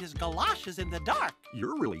find his galoshes in the dark.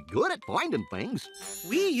 You're really good at finding things.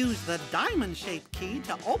 We used the diamond-shaped key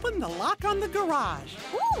to open the lock on the garage.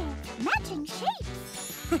 Ooh, matching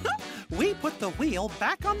shapes. We put the wheel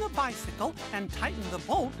back on the bicycle and tightened the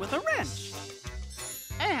bolt with a wrench.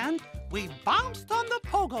 And we bounced on the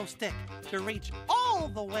pogo stick to reach all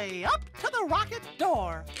the way up to the rocket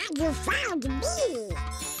door. And you found me.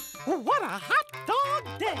 What a hot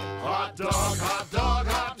dog day! Hot dog,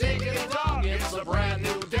 hot diggity dog. It's a brand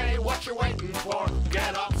new day. What you waiting for?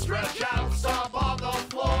 Get up, stretch out, stomp on the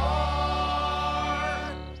floor.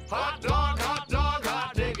 Hot dog,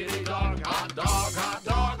 hot diggity dog. Hot dog,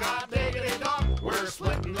 hot diggity dog. We're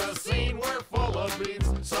splitting the scene. We're full of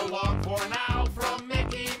beans. So long for now from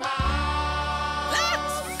Mickey Mouse.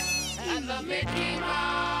 That's me! And the Mickey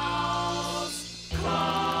Mouse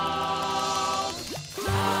Club.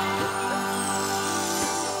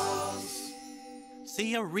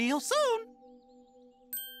 See you real soon.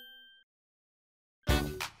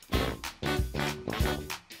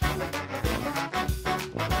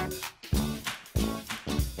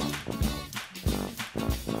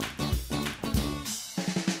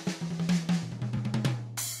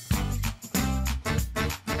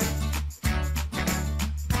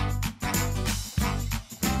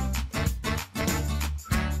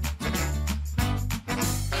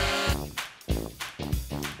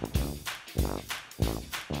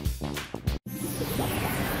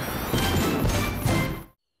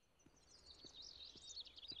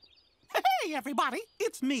 Hey, everybody,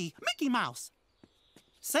 it's me, Mickey Mouse.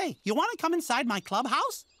 Say, you want to come inside my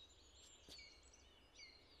clubhouse?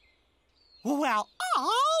 Well,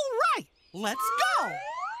 all right, let's go.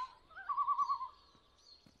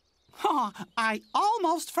 Oh, I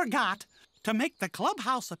almost forgot. To make the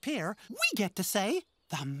clubhouse appear, we get to say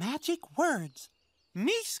the magic words.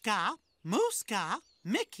 Miska, Mooska,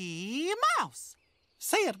 Mickey Mouse.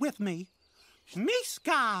 Say it with me.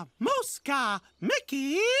 Miska, Mooska,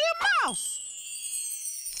 Mickey Mouse.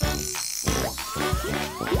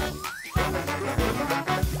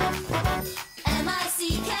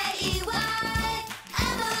 M-I-C-K-E-Y,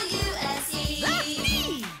 M-O-U-S-E. That's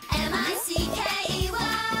me. M-I-C-K-E-Y,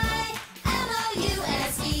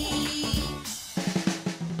 M-O-U-S-E.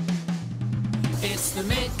 It's the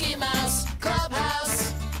Mickey Mouse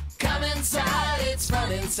Clubhouse. Come inside, it's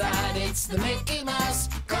fun inside. It's the Mickey Mouse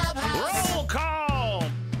Clubhouse. Roll call!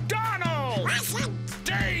 Donald!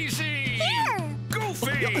 Daisy! Here.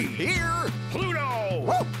 Goofy! Here. Pluto!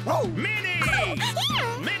 Whoa, whoa. Minnie! Here.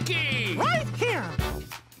 Mickey! Right here.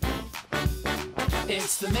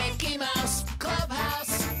 It's the Mickey Mouse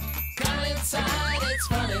Clubhouse. Come inside, it's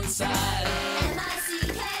fun inside.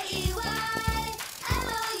 M-I-C-K-E-Y,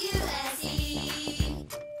 M-O-U-S-E.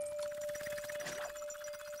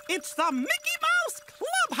 It's the Mickey Mouse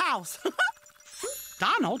Clubhouse.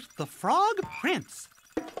 Donald the Frog Prince.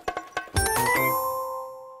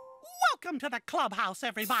 Welcome to the clubhouse,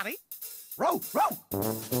 everybody. Row, row.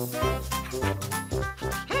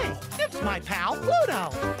 Hey, it's my pal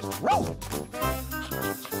Pluto. Row.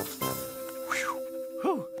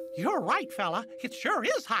 Whew, you're right, fella. It sure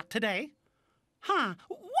is hot today. Huh,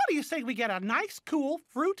 what do you say we get a nice, cool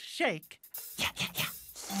fruit shake? Yeah.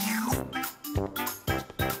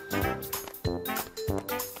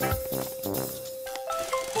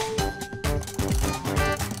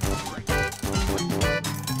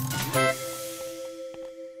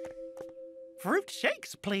 Fruit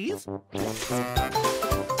shakes, please.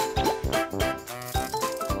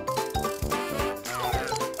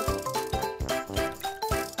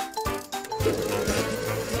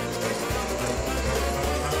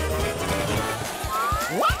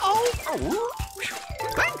 Whoa!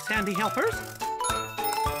 Thanks, handy helpers.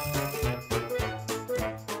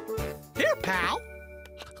 Here, pal.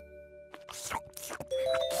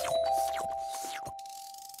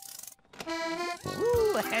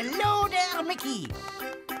 Ooh, hello there, Mickey.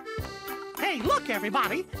 Hey, look,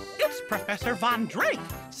 everybody. It's Professor Von Drake.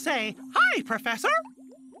 Say hi, Professor.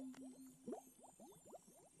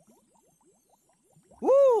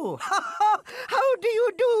 Ooh, how do you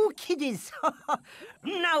do, kiddies?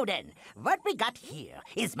 Now then, what we got here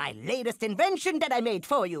is my latest invention that I made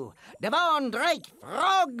for you. The Von Drake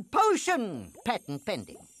Frog Potion, patent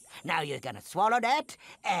pending. Now you're gonna swallow that,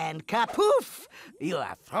 and kapoof, you're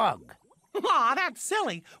a frog. Aw, that's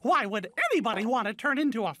silly. Why would anybody want to turn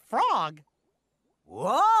into a frog?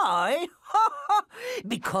 Why?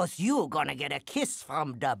 Because you're gonna get a kiss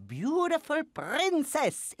from the beautiful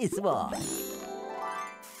princess, is what.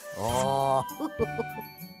 Oh.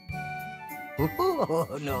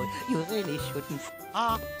 Oh, no, you really shouldn't.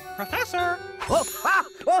 Professor.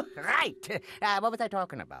 Oh, right. What was I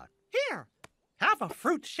talking about? Here, have a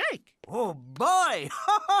fruit shake. Oh, boy.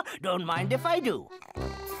 Don't mind if I do.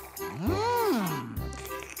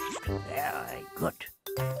 Very good.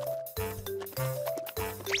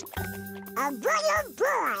 A good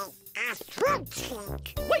boy, a fruit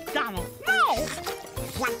shake. Wait, Donald, no!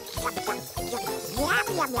 Yum.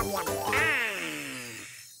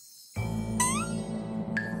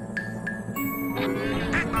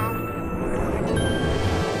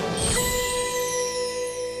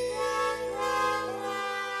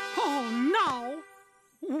 Oh, no!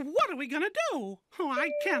 What are we gonna do? Oh, I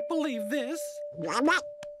can't believe this.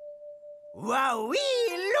 Wowee,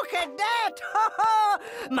 look at that!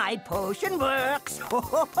 My potion works!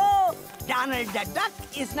 Donald the Duck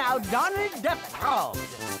is now Donald the Frog.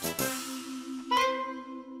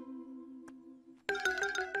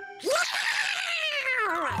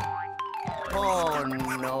 Oh,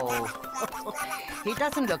 no. He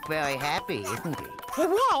doesn't look very happy, isn't he?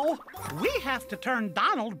 Whoa! We have to turn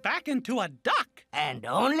Donald back into a duck. And the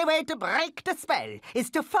only way to break the spell is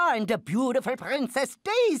to find the beautiful Princess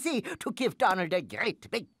Daisy to give Donald a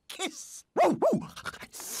great big kiss. Woo, woo.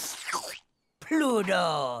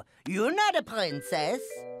 Pluto, you're not a princess.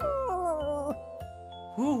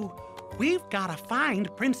 Ooh, we've got to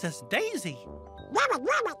find Princess Daisy.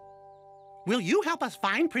 Rabbit. Will you help us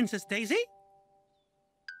find Princess Daisy?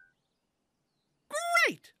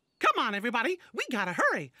 Great! Come on, everybody. We gotta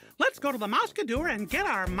hurry. Let's go to the Mouse-Cadour and get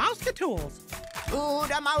our Mouse-Tools. To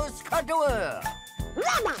the Mouse-Cadour.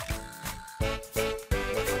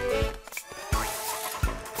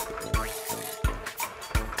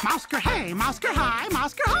 Mousker hey, Mousker hi,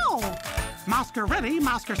 Mousker ho. Mousker ready,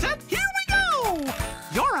 Mousker set, here we go!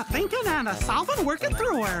 You're a thinking and a solving working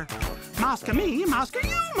through her. Mousker me, Mousker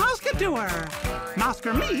you, Mouse-Cadour.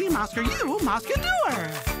 Mousker me, Mousker you,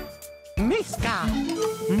 Mouse-Cadour. Miska,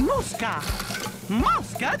 Muska,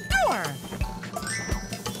 Mouse-Cadour.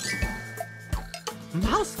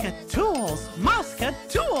 Mouse-Tools,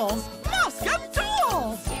 Mouse-Tools,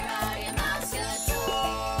 Mouse-Tools. Here are your mouse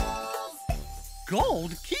tools.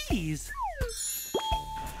 Gold keys.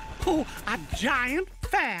 Oh, a giant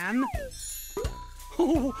fan.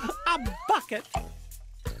 Oh, a bucket.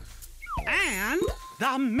 And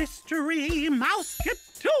the mystery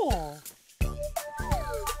Mouse-Tool.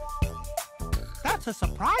 That's a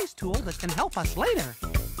surprise tool that can help us later.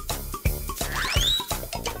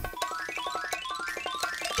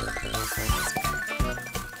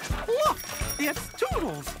 Look, it's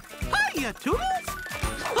Toodles. Hiya, Toodles.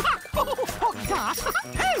 Oh, gosh.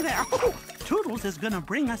 Hey there. Toodles is going to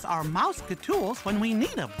bring us our Mouse-Tools when we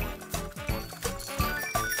need them.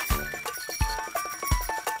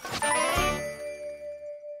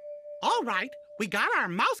 All right, we got our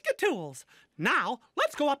Mouse-Tools. Now,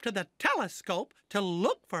 let's go up to the telescope to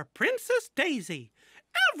look for Princess Daisy.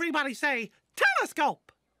 Everybody say,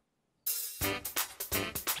 telescope!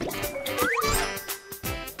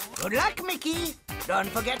 Good luck, Mickey. Don't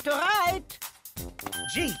forget to write.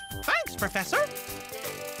 Gee, thanks, Professor.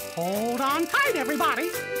 Hold on tight, everybody.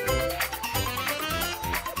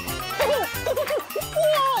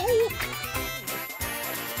 Whoa!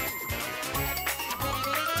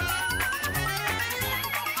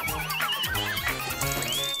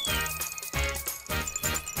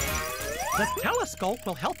 The telescope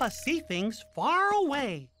will help us see things far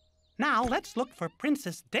away. Now let's look for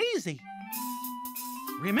Princess Daisy.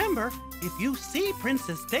 Remember, if you see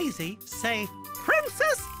Princess Daisy, say,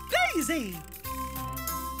 Princess Daisy!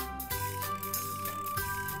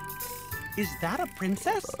 Is that a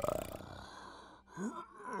princess?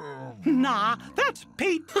 Nah, that's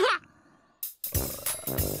Pete.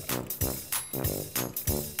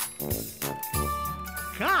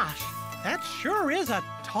 Gosh, that sure is a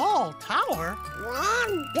tall tower.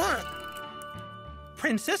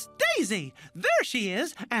 Princess Daisy! There she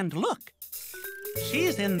is, and look.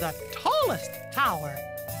 She's in the tallest tower.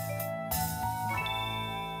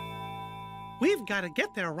 We've got to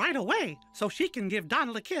get there right away so she can give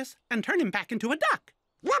Donald a kiss and turn him back into a duck.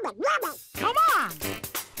 Rabbit, rabbit! Come on!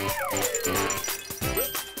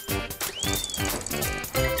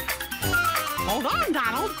 Hold on,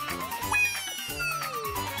 Donald.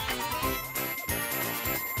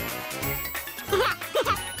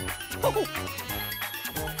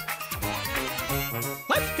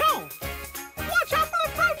 Let's go! Watch out for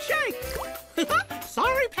the fruit shake!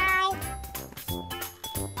 Sorry, pal.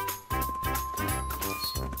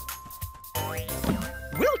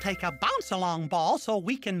 We'll take a bounce-along ball so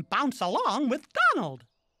we can bounce along with Donald.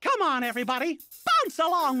 Come on, everybody. Bounce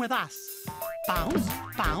along with us. Bounce,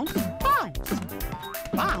 bounce, bounce.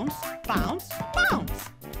 Bounce, bounce, bounce.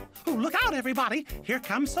 Oh, look out, everybody. Here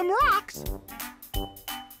come some rocks.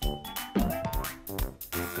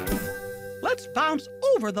 Let's bounce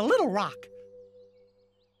over the little rock.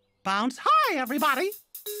 Bounce high, everybody.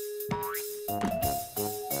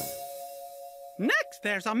 Next,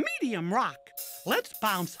 there's a medium rock. Let's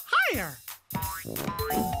bounce higher.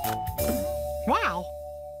 Wow,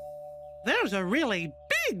 there's a really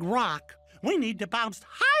big rock. We need to bounce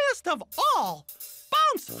highest of all.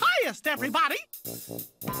 Bounce highest, everybody.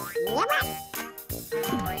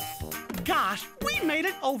 Gosh, we made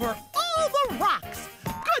it over all the rocks.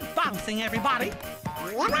 Good bouncing, everybody.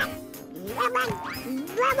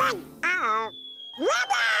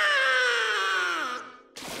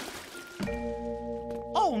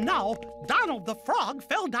 Oh no, Donald the Frog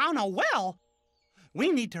fell down a well.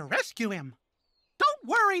 We need to rescue him. Don't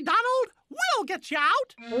worry, Donald. We'll get you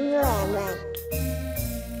out.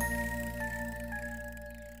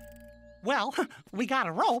 Well, we got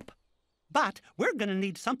a rope, but we're going to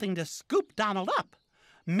need something to scoop Donald up.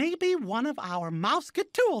 Maybe one of our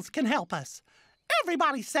mouse-get-tools can help us.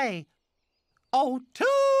 Everybody say, "Oh,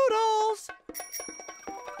 toodles!"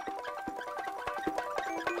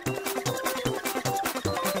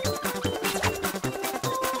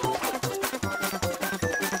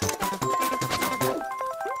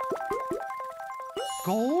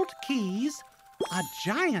 Gold keys, a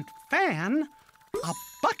giant fan, a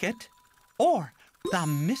bucket, or the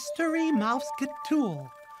mystery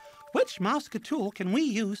mouse-get-tool. Which mouse-get-tool can we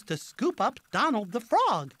use to scoop up Donald the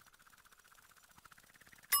Frog?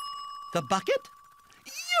 The bucket?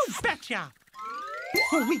 You betcha!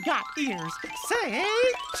 We got ears. Say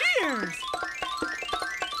cheers!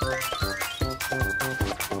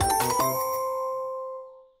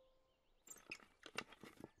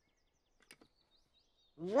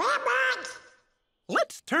 Rabbit!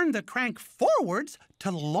 Let's turn the crank forwards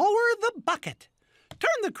to lower the bucket.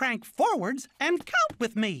 Turn the crank forwards and count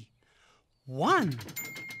with me. 1,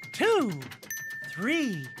 2,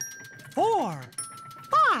 3, 4,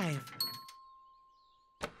 5.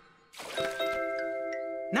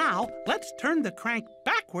 Now, let's turn the crank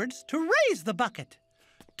backwards to raise the bucket.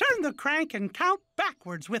 Turn the crank and count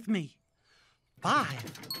backwards with me. 5,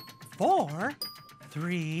 4,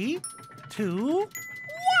 3, 2,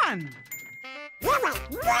 1. Rabbit!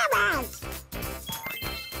 Rabbit!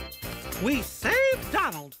 We saved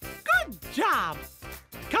Donald. Good job.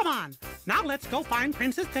 Come on. Now let's go find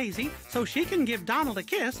Princess Daisy so she can give Donald a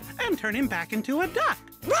kiss and turn him back into a duck.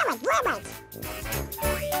 Rabbit! Rabbit!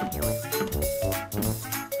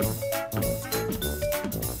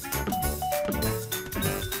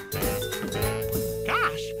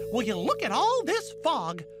 Gosh, will you look at all this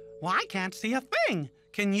fog? Well, I can't see a thing.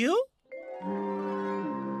 Can you?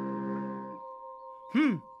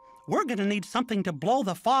 We're going to need something to blow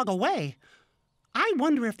the fog away. I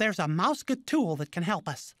wonder if there's a mouse-get-tool that can help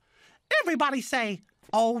us. Everybody say,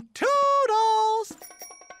 "Oh, toodles!"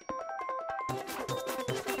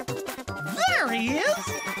 There he is!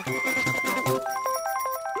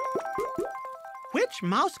 Which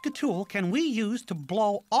mouse-get-tool can we use to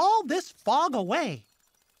blow all this fog away?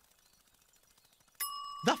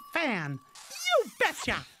 The fan. You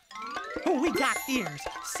betcha! We got ears.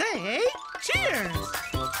 Say cheers!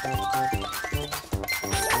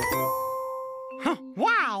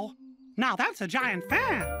 Wow! Now that's a giant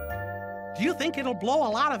fan. Do you think it'll blow a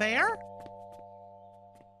lot of air?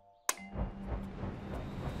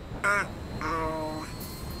 Uh-oh.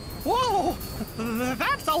 Whoa!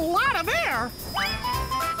 That's a lot of air!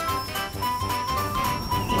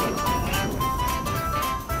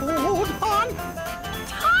 Hold on!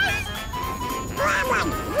 Tight! Woman!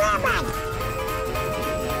 Woman!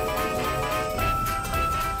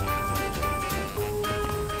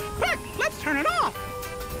 Quick! Let's turn it off!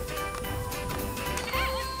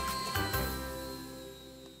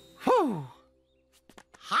 Whew!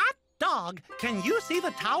 Hot dog! Can you see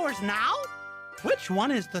the towers now? Which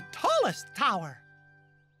one is the tallest tower?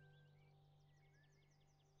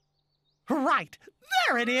 Right,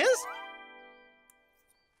 there it is!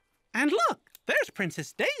 And look, there's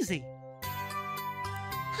Princess Daisy.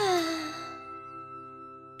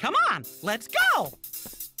 Come on, let's go!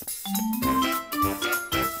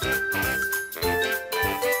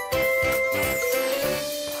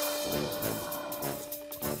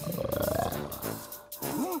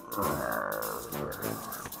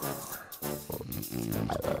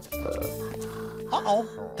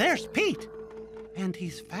 Uh-oh, there's Pete. And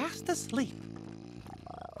he's fast asleep.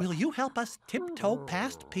 Will you help us tiptoe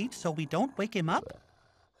past Pete so we don't wake him up?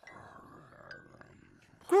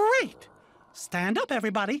 Great! Stand up,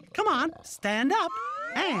 everybody. Come on, stand up.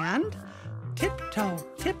 And tiptoe,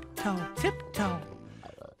 tiptoe, tiptoe.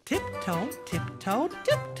 Tiptoe, tiptoe,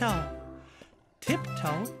 tiptoe.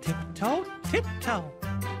 Tiptoe, tiptoe, tiptoe.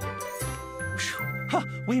 Huh,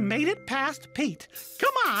 we made it past Pete.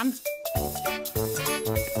 Come on.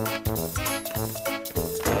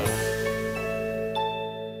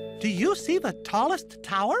 Do you see the tallest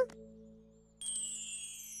tower?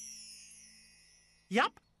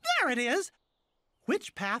 Yup, there it is.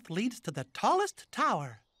 Which path leads to the tallest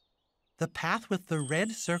tower? The path with the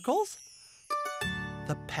red circles?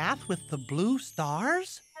 The path with the blue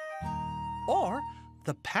stars? Or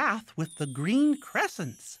the path with the green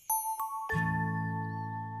crescents?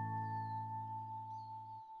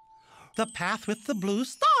 The path with the blue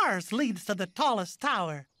stars leads to the tallest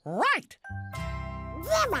tower. Right!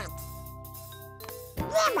 Ribbit!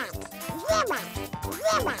 Ribbit! Ribbit!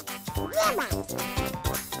 Ribbit! Ribbit!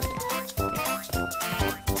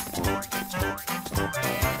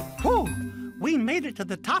 Whew! We made it to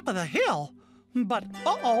the top of the hill. But,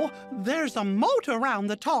 uh-oh, there's a moat around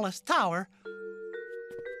the tallest tower.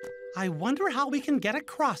 I wonder how we can get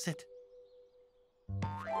across it.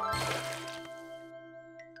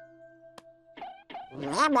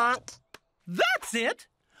 Ribbit! That's it!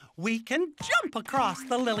 We can jump across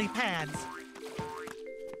the lily pads.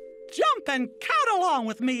 Jump and count along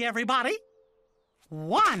with me, everybody.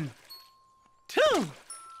 1, 2,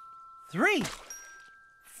 3,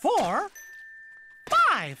 4,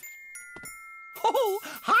 5. Oh,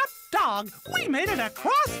 hot dog! We made it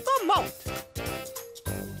across the moat.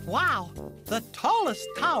 Wow, the tallest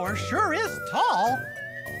tower sure is tall.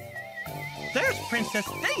 There's Princess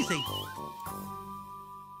Daisy.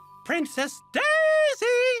 Princess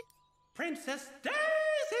Daisy! Princess Daisy!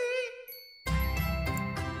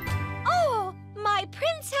 Oh, my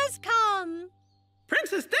prince has come.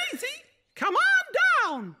 Princess Daisy, come on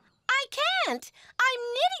down! I can't. I'm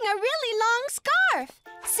knitting a really long scarf.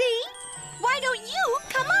 See? Why don't you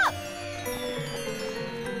come up?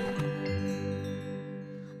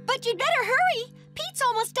 But you'd better hurry. Pete's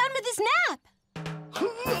almost done with his nap.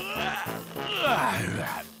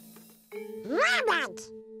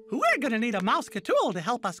 Ribbit! We're gonna need a mouse-catool to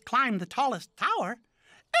help us climb the tallest tower.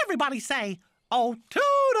 Everybody say, "Oh,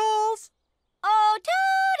 toodles!" Oh,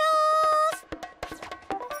 toodles!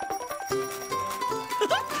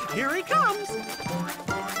 Here he comes.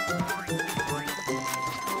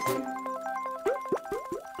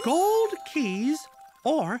 Gold keys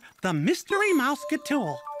or the mystery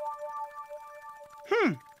mouse-catool.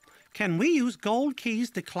 Can we use gold keys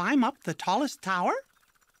to climb up the tallest tower?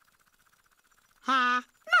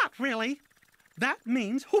 Not really. That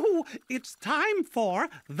means, it's time for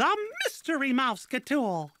the Mystery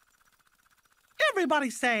Mouse-catool. Everybody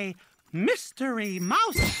say, Mystery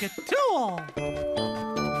Mouse-catool.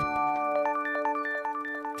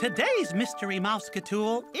 Today's Mystery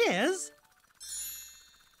Mouse-catool is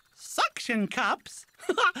suction cups.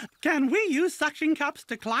 Can we use suction cups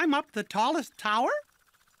to climb up the tallest tower?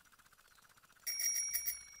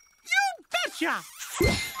 You betcha!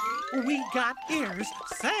 We got ears.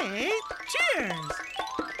 Say cheers!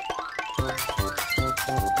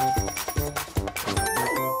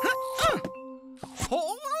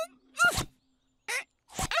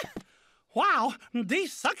 Wow,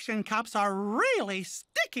 these suction cups are really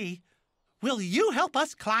sticky. Will you help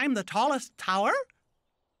us climb the tallest tower?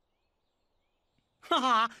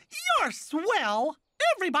 Ha! You're swell!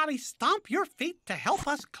 Everybody stomp your feet to help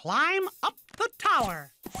us climb up the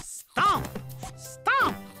tower. Stomp!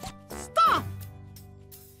 Stomp! Stomp!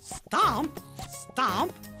 Stomp!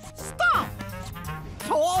 Stomp! Stomp!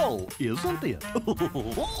 Tall, isn't it?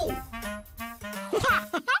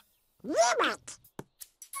 Ribbit!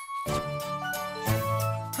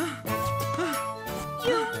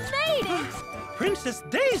 You made it! Princess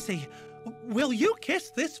Daisy, will you kiss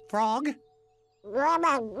this frog?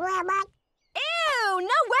 Ribbit, ribbit. Ew,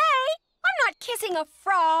 no way! I'm not kissing a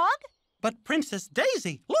frog. But Princess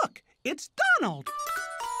Daisy, look, it's Donald.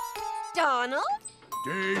 Donald?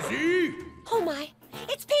 Daisy? Oh my,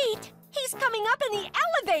 it's Pete. He's coming up in the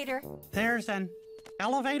elevator. There's an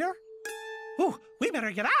elevator? Ooh, we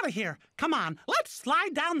better get out of here. Come on, let's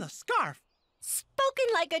slide down the scarf. Spoken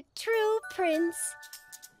like a true prince.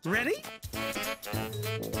 Ready?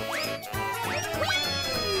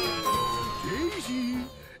 Daisy,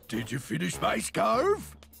 did you finish my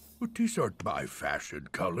scarf? But these aren't my fashion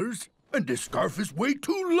colors, and this scarf is way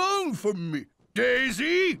too long for me.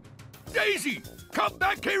 Daisy! Daisy! Come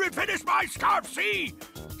back here and finish my scarf, see?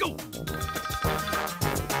 Go!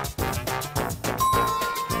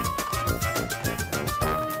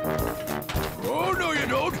 Oh, no, you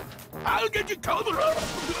don't. I'll get you covered.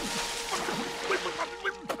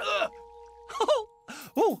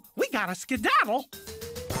 Oh, we gotta skedaddle.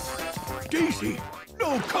 Daisy,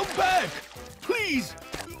 no, come back. Please.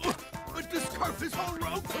 But this scarf is all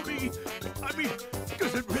wrong for me. I mean,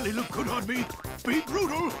 does it really look good on me? Be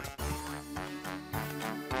brutal.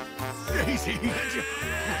 Daisy.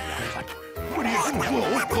 What are you doing?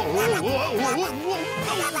 Whoa.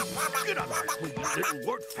 Get out of there, you little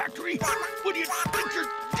wart factory. What do you think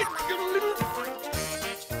you're little...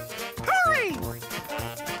 Hurry!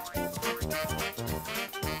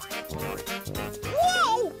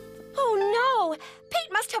 Whoa! Oh no!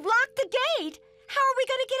 Pete must have locked the gate. How are we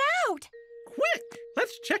going to get out? Quick!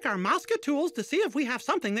 Let's check our Mouska tools to see if we have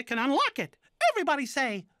something that can unlock it. Everybody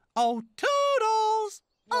say, "Oh, toodles!"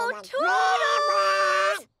 Oh,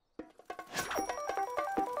 toodles!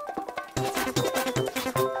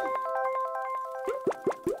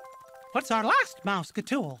 What's our last Mouska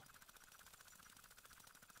tool?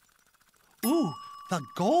 Ooh, the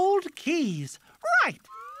gold keys. Right!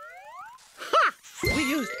 Ha! We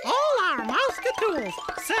used all our Mouska tools.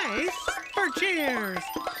 Say super cheers!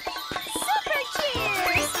 Super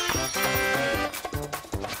cheers!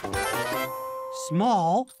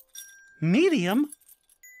 Small, medium,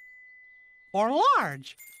 or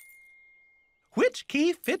large? Which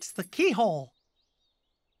key fits the keyhole?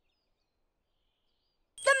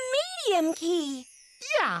 The medium key.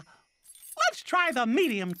 Yeah, let's try the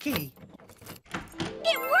medium key.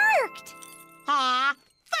 It worked. Ah,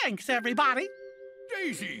 thanks, everybody.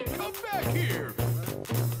 Daisy, come back here.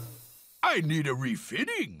 I need a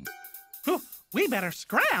refitting. We better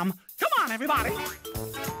scram. Come on, everybody.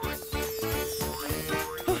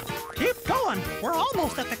 Keep going. We're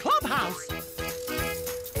almost at the clubhouse.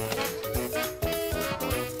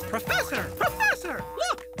 Professor,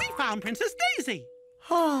 look, we found Princess Daisy.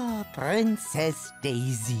 Oh, Princess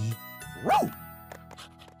Daisy. Ribbit,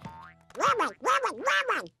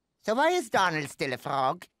 ribbit. So why is Donald still a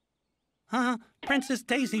frog? Princess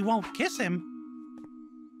Daisy won't kiss him.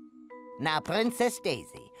 Now, Princess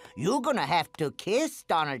Daisy, you're gonna have to kiss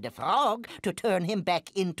Donald the Frog to turn him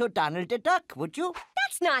back into Donald the Duck, would you?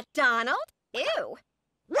 That's not Donald. Ew.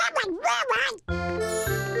 Ribbit.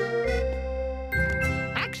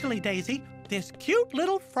 Actually, Daisy, this cute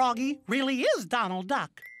little froggy really is Donald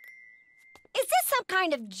Duck. Is this some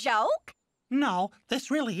kind of joke? No,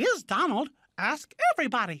 this really is Donald. Ask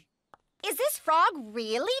everybody. Is this frog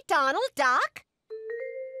really Donald Duck?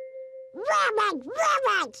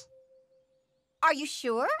 Ribbit. Are you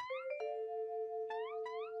sure?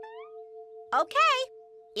 Okay,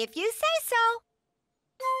 if you say so.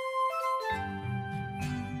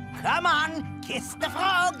 Come on, kiss the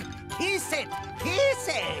frog. Kiss it. Kiss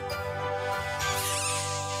it.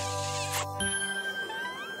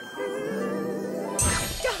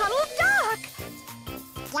 Donald Duck!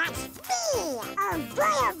 That's me. Oh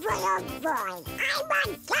boy. I'm on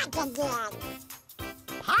duck again.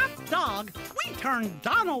 Hot dog, we turned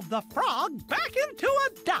Donald the Frog back into a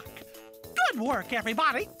duck. Good work,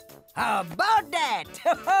 everybody. How about that?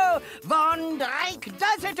 Von Drake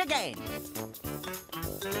does it again.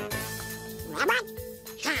 Ribbit.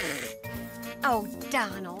 Oh,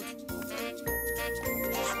 Donald.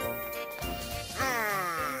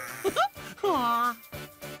 Aw.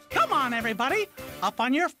 Come on, everybody. Up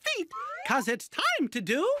on your feet, 'cause it's time to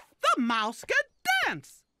do the Mouska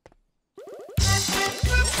dance.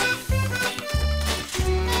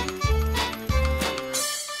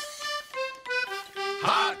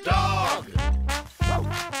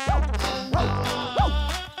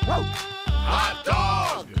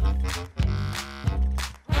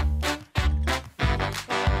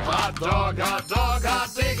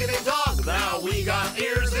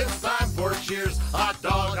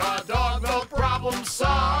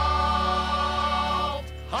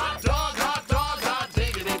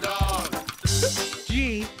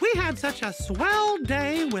 such a swell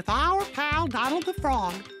day with our pal Donald the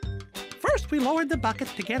Frog. First, we lowered the bucket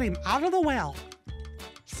to get him out of the well.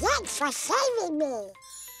 Thanks for saving me.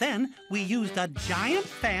 Then, we used a giant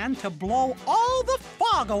fan to blow all the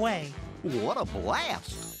fog away. What a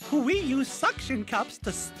blast! We used suction cups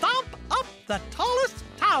to stomp up the tallest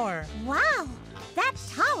tower. Wow, that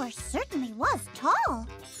tower certainly was tall.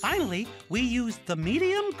 Finally, we used the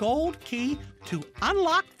medium gold key to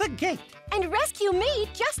unlock the gate. And rescue me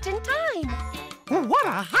just in time. What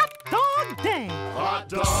a hot dog day! Hot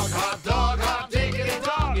dog, hot diggity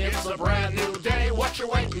dog. It's a brand new day. What you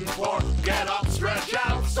waiting for? Get up, stretch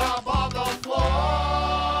out, stomp on the floor.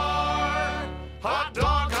 Hot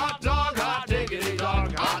dog, hot diggity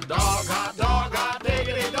dog. Hot dog, hot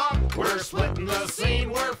diggity dog. We're splitting the scene.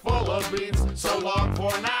 We're full of beans. So long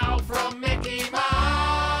for now from Mickey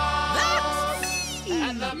Mouse. That's me!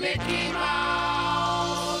 And the Mickey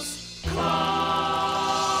Mouse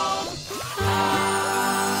Clubhouse.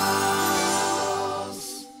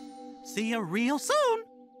 See you real soon.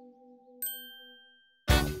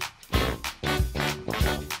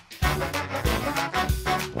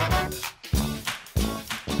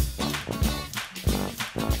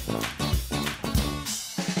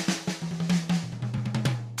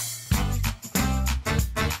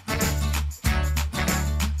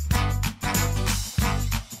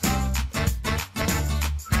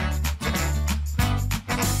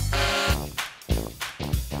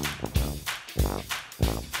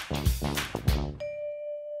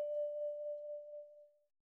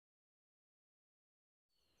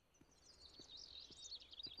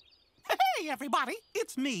 Hey, everybody,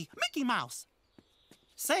 it's me, Mickey Mouse.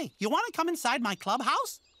 Say, you want to come inside my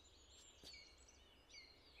clubhouse?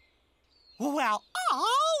 Well,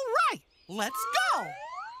 all right, let's go.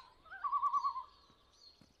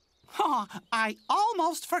 Oh, I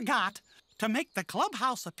almost forgot. To make the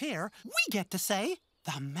clubhouse appear, we get to say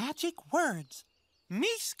the magic words.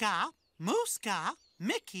 Miska, Mooska,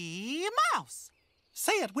 Mickey Mouse.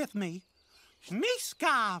 Say it with me.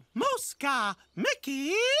 Miska, Mooska,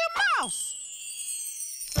 Mickey Mouse.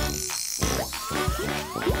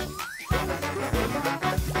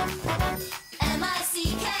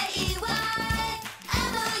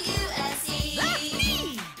 M-I-C-K-E-Y-M-O-U-S-E. That's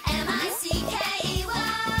me. M-I-C-K-E-Y-M-O-U-S-E.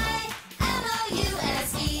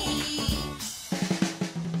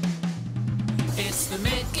 It's the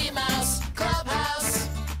Mickey Mouse Clubhouse.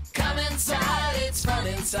 Come inside, it's fun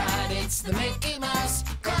inside. It's the Mickey Mouse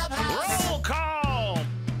Clubhouse. Roll call!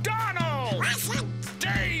 Donald! Present.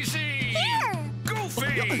 Daisy! Here.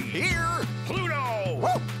 Goofy! Here! Pluto!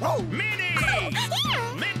 Minnie! Here.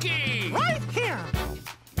 Mickey! Right here.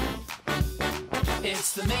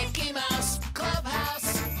 It's the Mickey Mouse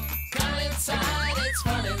Clubhouse. Come inside, it's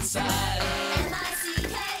fun inside.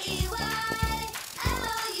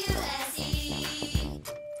 M-I-C-K-E-Y-M-O-U-S-E.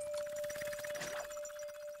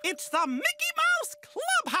 It's the Mickey Mouse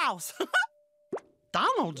Clubhouse.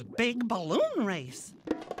 Donald's big balloon race.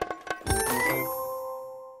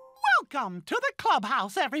 Welcome to the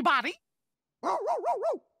clubhouse, everybody.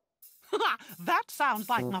 That sounds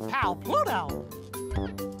like my pal Pluto.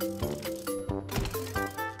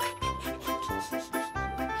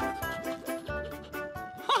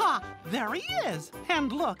 There he is.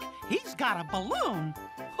 And look, he's got a balloon.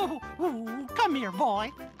 Come here,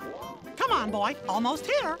 boy. Come on, boy. Almost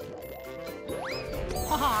here.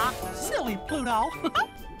 Silly Pluto.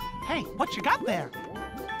 Hey, what you got there?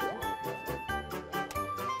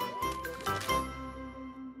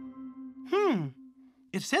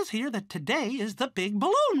 It says here that today is the big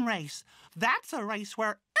balloon race. That's a race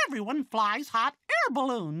where everyone flies hot air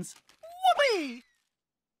balloons. Whoopee!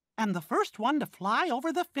 And the first one to fly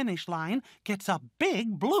over the finish line gets a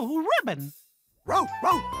big blue ribbon. Row,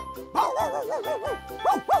 row! Row, row, row, row, row,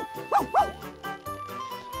 row, row, row, row.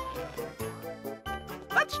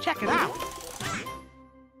 Let's check it out.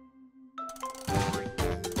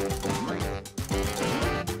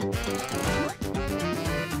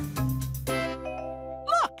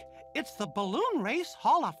 Look, it's the Balloon Race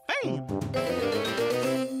Hall of Fame.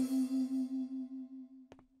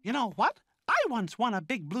 You know what? I once won a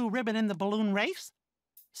big blue ribbon in the balloon race.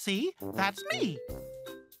 See, that's me.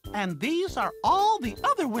 And these are all the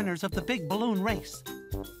other winners of the big balloon race.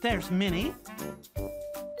 There's Minnie,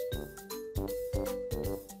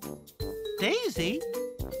 Daisy,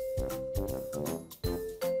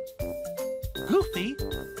 Goofy,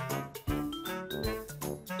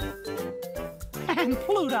 and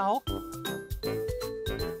Pluto.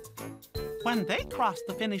 When they crossed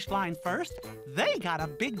the finish line first, they got a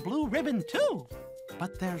big blue ribbon too.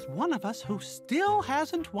 But there's one of us who still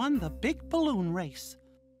hasn't won the big balloon race.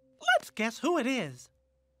 Let's guess who it is.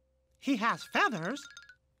 He has feathers,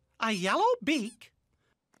 a yellow beak,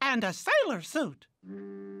 and a sailor suit.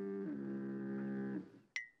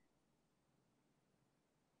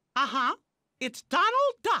 Uh-huh. It's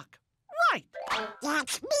Donald Duck. Right.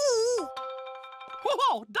 That's me.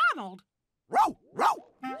 Whoa, Donald. Row, row.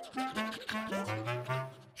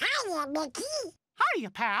 Hiya, Mickey. Hiya,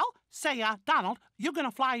 pal. Say, Donald, you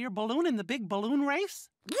gonna fly your balloon in the big balloon race?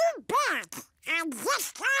 You bet. And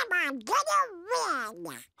this time I'm gonna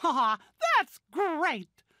win. Haha, that's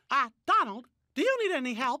great. Donald, do you need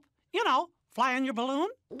any help? You know, flying your balloon?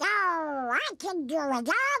 No, I can do it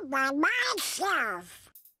all by myself.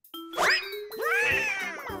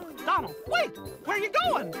 Donald, wait! Where are you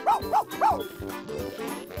going? Row, row, row.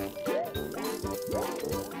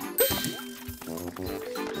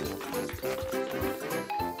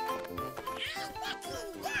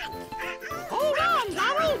 Hold on,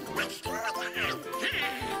 Donald! Let's do it again.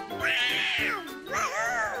 Woohoo!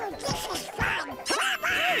 This is fun. Come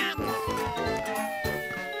on!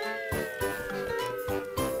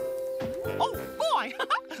 Oh, boy!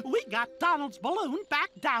 We got Donald's balloon back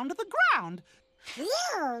down to the ground.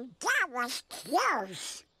 Phew, that was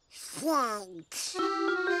close. Thanks.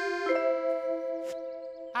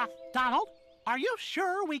 Donald, are you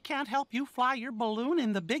sure we can't help you fly your balloon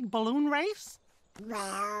in the big balloon race?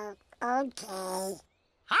 Well, okay.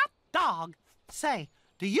 Hot dog! Say,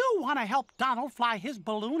 do you want to help Donald fly his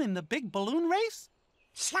balloon in the big balloon race?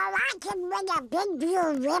 So I can win a big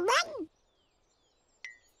blue ribbon?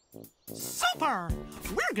 Super!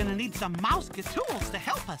 We're gonna need some mouse-ka-tools to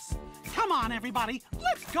help us. Come on, everybody,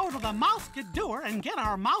 let's go to the mouse-ka-doer and get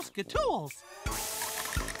our mouse-ka-tools.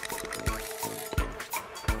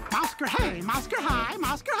 Mouse-ka-hey, mouse-ka-hi,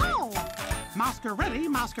 mouse-ka-ho. Mouse-ka-ready,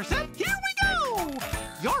 mouse-ka-set, here we go!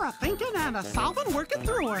 You're a thinking and a solving working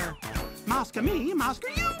through her. Mouse-ka-me,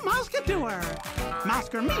 mouse-ka-you, mouse-ka-doer.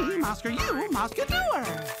 Mouse-ka-me, mouse-ka-you, mouse-ka-doer.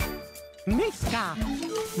 Miska,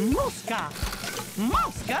 Muska,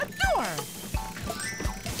 Mouse-ka-doer.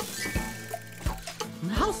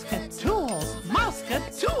 Mouse-ka-tools,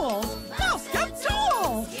 mouse-ka-tools,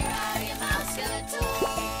 mouse-ka-tools. Here are your mouse-ka-tools.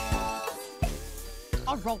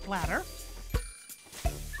 A rope ladder.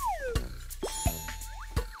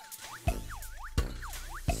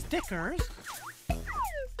 Stickers.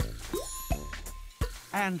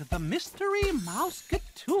 And the mystery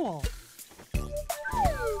mouse-ka-tool.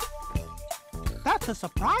 That's a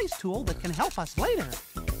surprise tool that can help us later.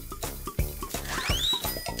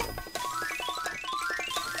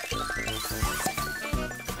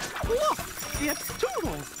 Look, it's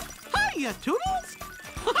Toodles. Hiya, Toodles.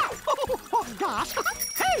 Oh, gosh.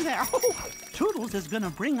 Hey there. Toodles is going to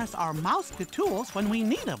bring us our mouse-ka-tools when we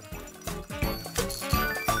need them.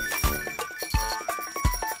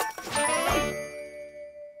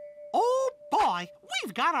 Oh, boy.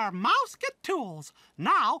 We've got our mouse-ka-tools.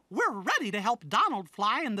 Now we're ready to help Donald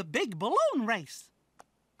fly in the big balloon race.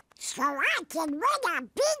 So I can win a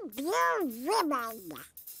big blue ribbon.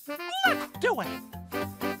 Let's do it.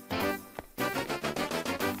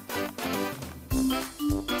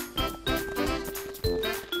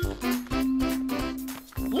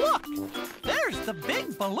 Look, there's the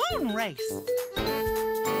big balloon race.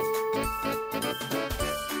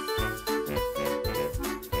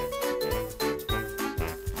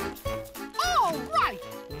 All right,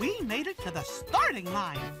 we made it to the starting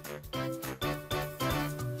line.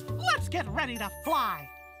 Let's get ready to fly.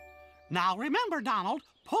 Now remember, Donald,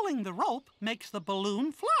 pulling the rope makes the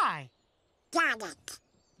balloon fly. Got it.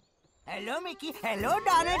 Hello, Mickey. Hello,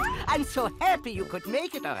 Donald. I'm so happy you could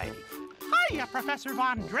make it already. Hiya, Professor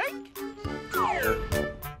Von Drake.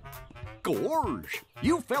 Gorge,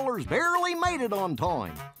 you fellers barely made it on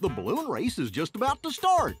time. The balloon race is just about to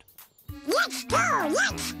start. Let's go,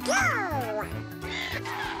 let's go.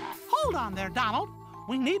 Hold on there, Donald.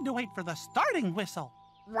 We need to wait for the starting whistle.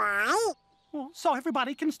 Why? Well, so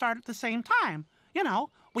everybody can start at the same time. You know,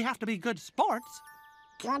 we have to be good sports.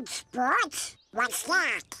 Good sports? What's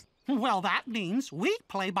that? Well, that means we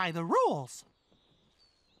play by the rules.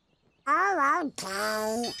 Oh,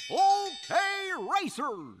 okay. Okay,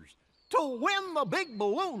 racers. To win the big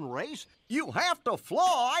balloon race, you have to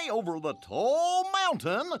fly over the tall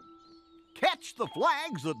mountain, catch the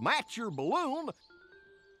flags that match your balloon,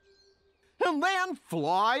 and then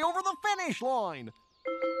fly over the finish line.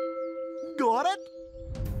 Got it?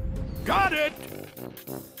 Got it!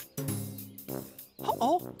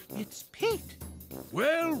 Uh-oh, it's Pete.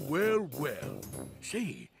 Well, well, well.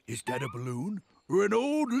 Say, is that a balloon or an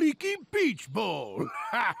old leaky beach ball?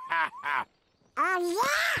 Ha, ha, ha. Oh,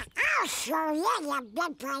 yeah? I'll show you, you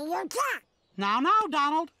big palooka. Now,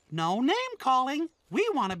 Donald, no name calling. We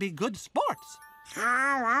want to be good sports.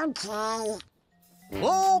 Oh, okay.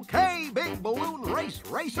 Okay, big balloon race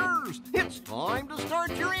racers, it's time to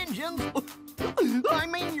start your engines. I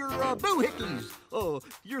mean your doohickeys,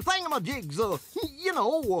 your thingamajigs,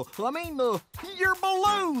 your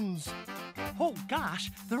balloons. Oh gosh,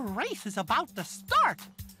 the race is about to start.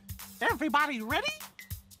 Everybody ready?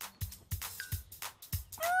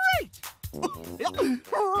 Great!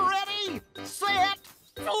 Ready, set,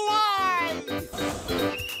 fly!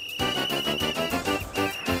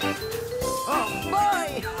 Oh,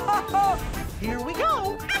 boy! Here we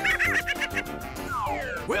go.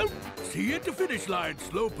 Well, see you at the finish line,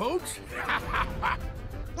 slowpokes.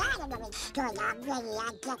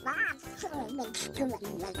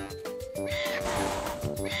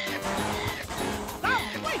 Now,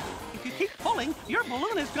 wait! If you keep pulling, your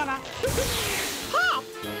balloon is gonna pop!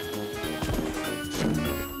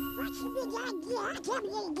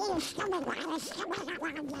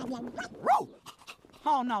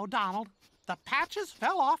 Oh no, Donald. The patches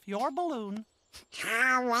fell off your balloon.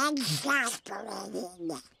 How exasperating.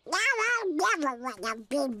 Now I'll never want a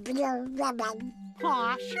big blue ribbon.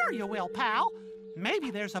 Aw, sure you will, pal. Maybe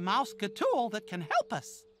there's a mouse gatool that can help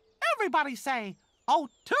us. Everybody say, "Oh,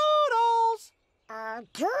 toodles!" Oh,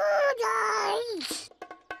 toodles!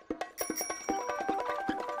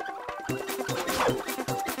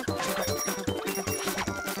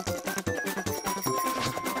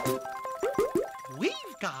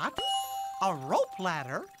 We've got a rope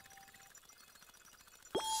ladder,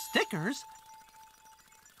 stickers,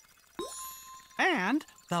 and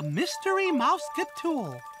the mystery mouse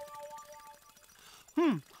gatool.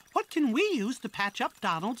 What can we use to patch up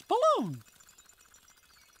Donald's balloon?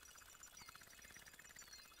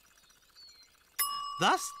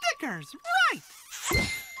 The stickers, right!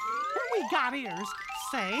 We got ears.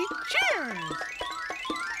 Say cheers!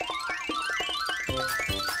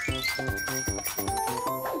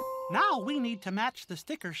 Now we need to match the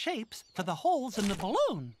sticker shapes to the holes in the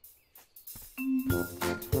balloon.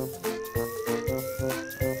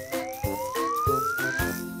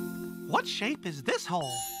 What shape is this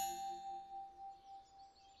hole?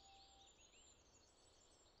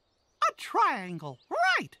 A triangle,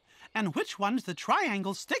 right! And which one's the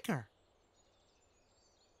triangle sticker?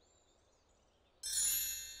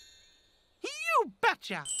 You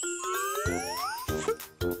betcha!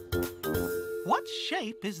 What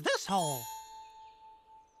shape is this hole?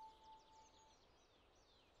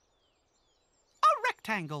 A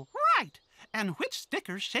rectangle, right! And which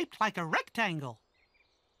sticker's shaped like a rectangle?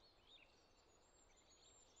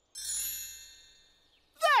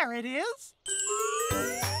 There it is!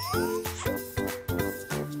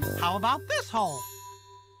 How about this hole?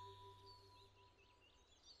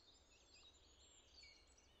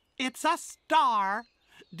 It's a star.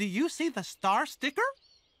 Do you see the star sticker?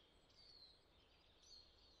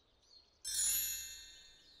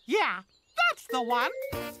 Yeah, that's the one.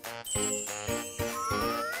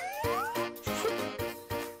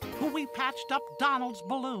 We patched up Donald's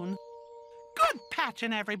balloon. Good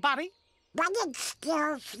patching, everybody. But it's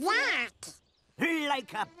still flat.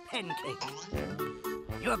 Like a pancake.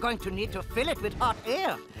 You're going to need to fill it with hot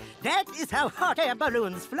air. That is how hot air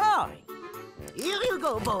balloons fly. Here you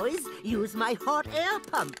go, boys. Use my hot air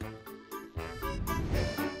pump.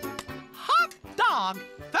 Hot dog!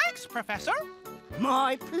 Thanks, Professor.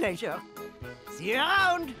 My pleasure. See you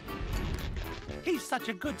around. He's such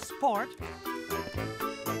a good sport.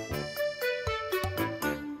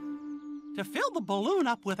 To fill the balloon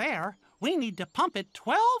up with air, we need to pump it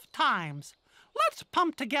 12 times. Let's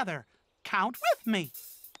pump together. Count with me.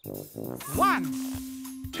 1,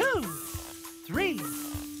 2, 3,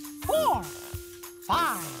 4,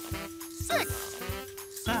 5, 6,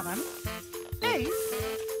 7, 8,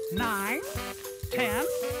 9, 10,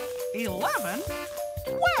 11,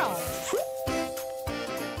 12.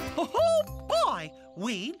 Oh boy,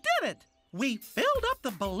 we did it. We filled up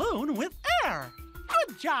the balloon with air.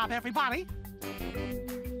 Good job, everybody.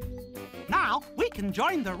 Now we can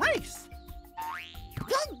join the race.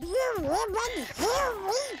 Big blue ribbon, here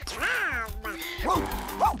we come.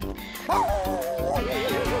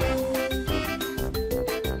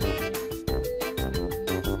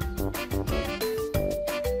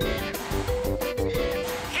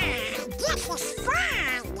 This is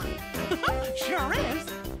fun. Sure is.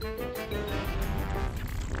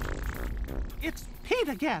 It's Pete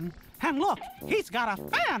again. And look, he's got a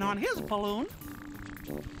fan on his balloon.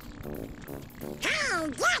 Oh,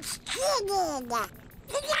 that's kidding. Oh,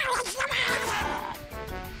 that's not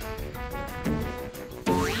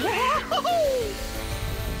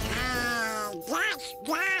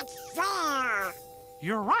fair.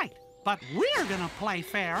 You're right. But we're gonna play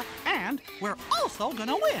fair, and we're also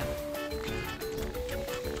gonna win.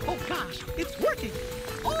 Oh gosh, it's working.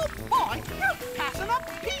 Oh boy, you're passing up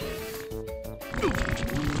Pete.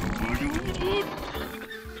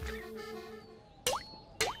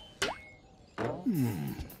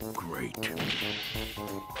 Great.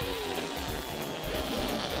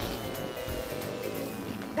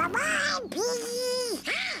 Come on, Pete.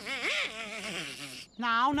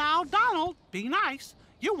 Now, Donald, be nice.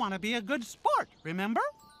 You want to be a good sport, remember?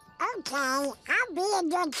 Okay, I'll be a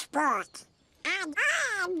good sport. And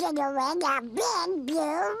I'm gonna win a big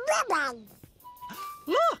blue ribbon.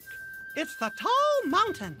 Look, it's the tall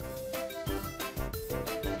mountain.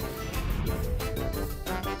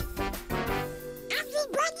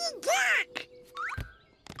 Everybody duck!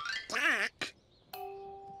 Duck?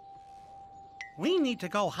 We need to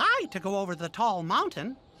go high to go over the tall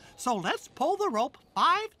mountain. So let's pull the rope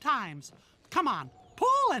 5 times. Come on,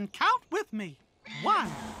 pull and count with me. 1,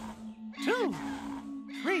 2,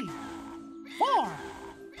 3, 4,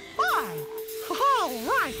 5. All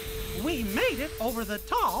right, we made it over the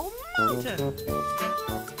tall mountain.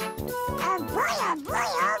 Oh boy, oh boy,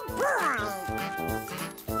 oh boy.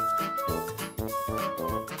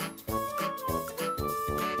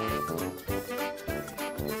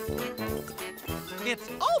 It's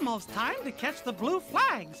almost time to catch the blue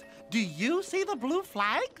flags. Do you see the blue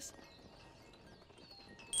flags?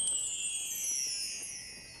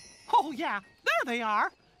 Oh, yeah, there they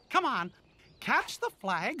are. Come on, catch the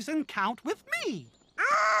flags and count with me.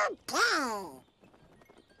 Okay.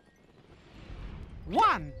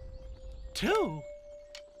 1, 2,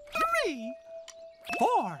 3,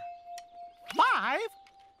 4, 5,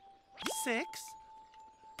 6,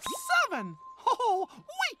 7. Oh,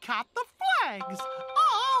 we caught the flags.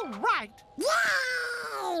 All right. Yay!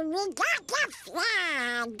 We got the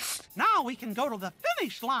flags. Now we can go to the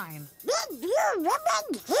finish line. Big blue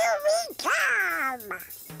ribbon, here we come.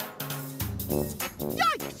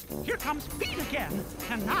 Yikes! Here comes Pete again.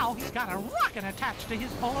 And now he's got a rocket attached to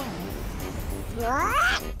his balloon.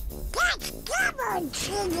 What? That's double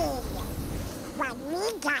cheating. But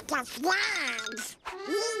we got the flags.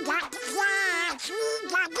 We got the flags. We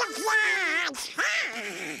got the flags.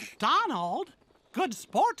 Donald, good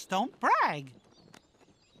sports don't brag.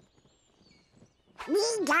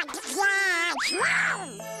 We got the flags.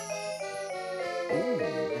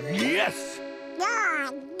 Yes!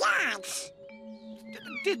 Oh, yes.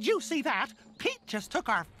 Did you see that? Pete just took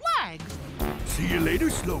our flags. See you later,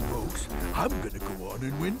 Slowpokes. I'm gonna go on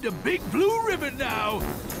and win the big blue ribbon now.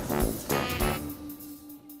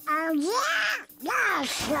 Oh, yeah? I'll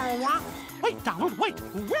show ya. Wait, Donald, wait.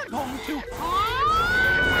 We're going to...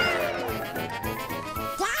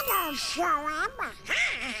 That'll show him.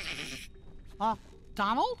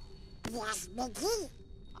 Donald? Yes, Mickey?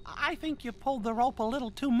 I think you pulled the rope a little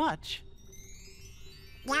too much.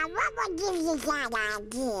 Now, what would give you that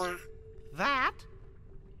idea? That?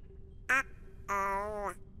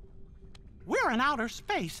 Uh-oh. We're in outer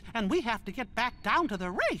space, and we have to get back down to the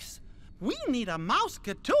race. We need a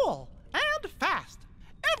mouse-katool, and fast.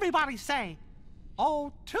 Everybody say,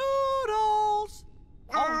 oh, toodles!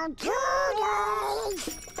 Oh,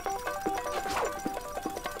 toodles!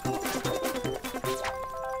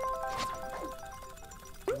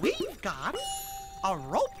 We've got a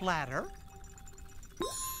rope ladder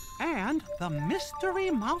and the mystery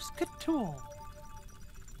mouse-katool.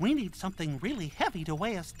 We need something really heavy to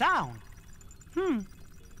weigh us down.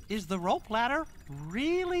 Is the rope ladder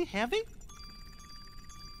really heavy?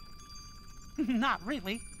 Not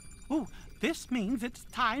really. Ooh, this means it's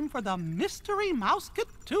time for the mystery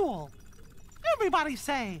mouse-katool. Everybody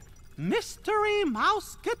say, mystery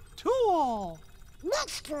mouse-katool.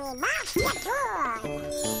 Mystery mouse-katool.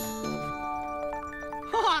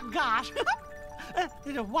 Oh, gosh.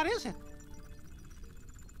 What is it?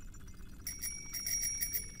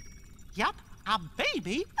 Yep, a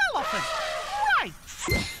baby elephant. Right.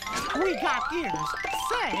 We got ears.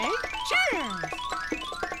 Say cheers.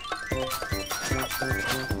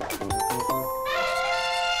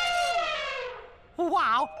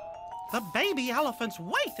 Wow, the baby elephant's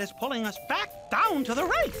weight is pulling us back down to the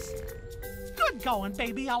race. Good going,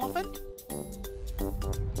 baby elephant.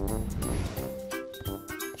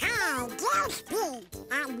 Hi, there's Pete,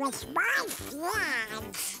 and with my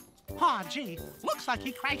flags. Aw, gee, looks like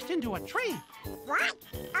he crashed into a tree. What?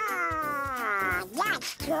 Oh,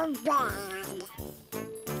 that's too bad.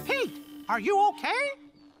 Pete, are you okay?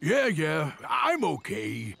 Yeah, I'm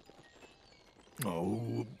okay.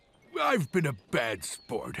 Oh, I've been a bad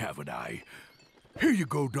sport, haven't I? Here you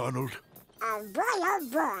go, Donald. Oh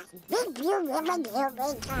boy, big blue ribbon, here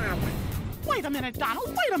we come. Wait a minute, Donald,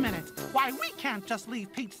 wait a minute. Why, we can't just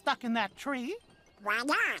leave Pete stuck in that tree. Why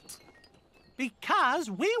not?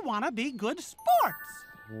 Because we want to be good sports.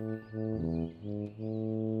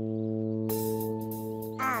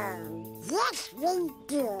 Oh, yes we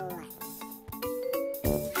do.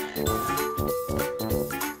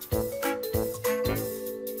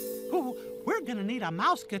 Ooh, we're gonna need a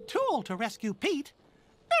mouse-tool to rescue Pete.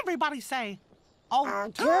 Everybody say, "Oh,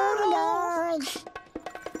 toodles!"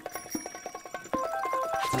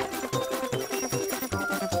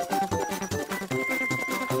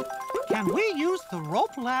 Can we use the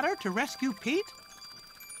rope ladder to rescue Pete?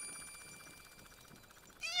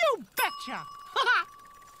 You betcha!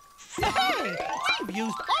 Hey, we've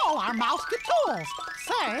used all our mouse tools.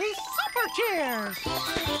 Say super cheers!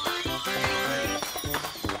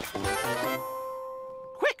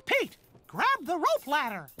 Quick, Pete, grab the rope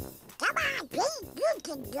ladder. Come on, Pete, you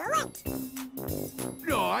can do it.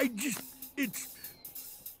 No,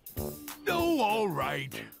 Oh, all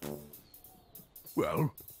right.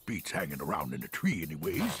 Well, Pete's hanging around in the tree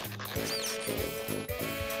anyways.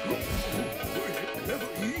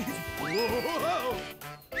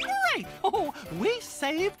 Great! Oh, we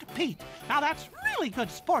saved Pete. Now that's really good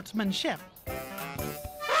sportsmanship.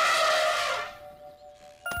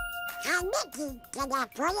 Hey, Mickey, can I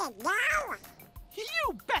put it now?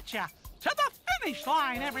 You betcha! To the finish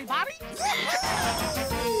line, everybody!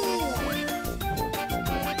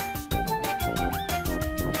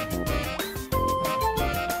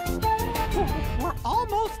 We're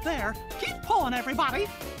almost there. Keep pulling, everybody.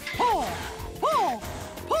 Pull, pull,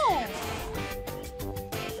 pull.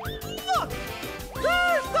 Look,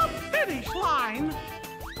 there's the finish line.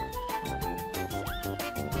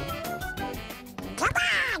 Come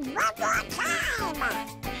on, one more time.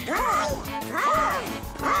 Pull, pull,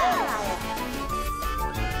 pull.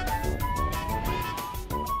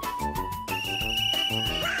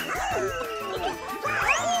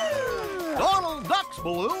 Donald Duck's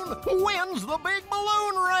balloon wins the big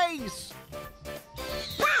balloon race.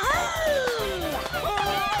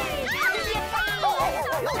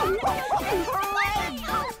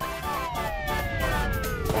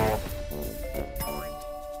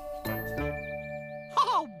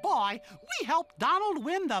 Oh, boy, we helped Donald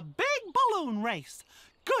win the big balloon race.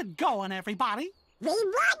 Good going, everybody. We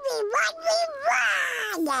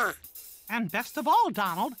won! And best of all,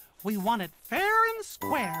 Donald, we won it fair and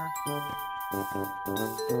square.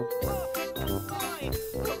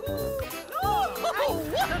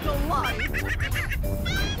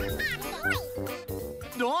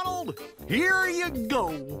 Donald, here you go.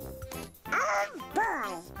 Oh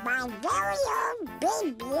boy, my very own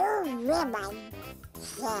big blue ribbon.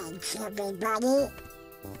 Thanks, everybody.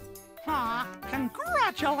 Aw,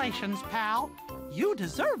 congratulations, pal. You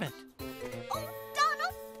deserve it. Oh,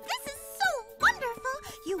 Donald, this is so wonderful.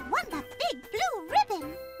 You won the big blue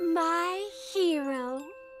ribbon. My hero.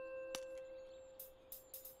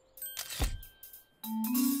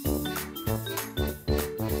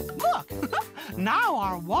 Look, now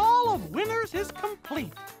our wall of winners is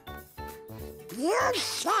complete. You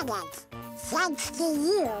said it. Thanks to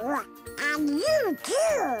you, and you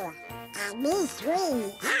too, and me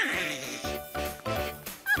three.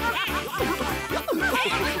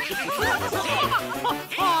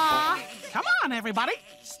 Aw, come on, everybody,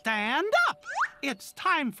 stand up. It's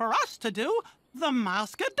time for us to do the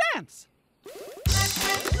Mouska dance.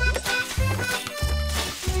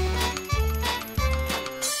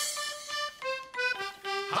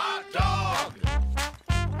 Hot dog!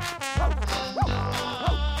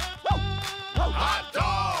 Hot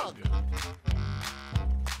dog!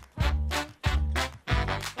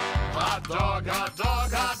 Hot dog, hot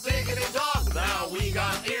dog, hot diggity dog. Now we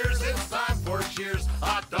got ears, it's time for cheers.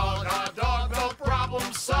 Hot dog, no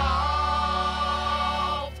problem solved.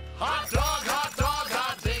 Hot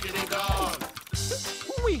diggity dog.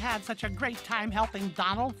 We had such a great time helping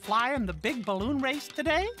Donald fly in the big balloon race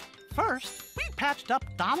today. First, we patched up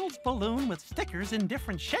Donald's balloon with stickers in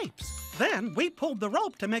different shapes. Then we pulled the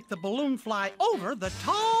rope to make the balloon fly over the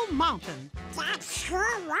tall mountain. That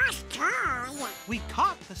sure was tall. We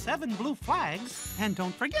caught the 7 blue flags, and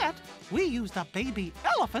don't forget, we used a baby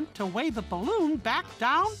elephant to weigh the balloon back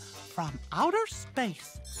down from outer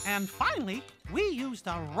space. And finally, we used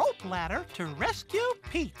a rope ladder to rescue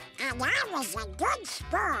Pete. And I was a good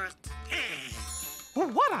sport.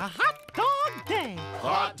 What a hot dog day!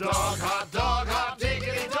 Hot dog, hot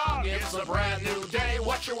diggity dog. It's a brand new day.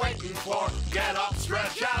 What you waiting for? Get up,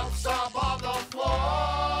 stretch out, stomp on the floor.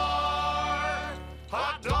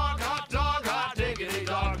 Hot dog, hot diggity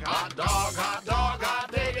dog. Hot dog, hot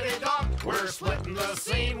diggity dog. We're splitting In the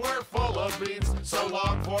scene we're full of beans. So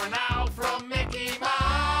long for now from Mickey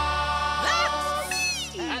Mouse.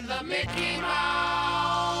 That's me! And the Mickey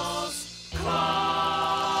Mouse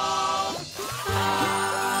Clubhouse.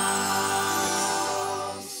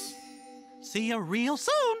 See you real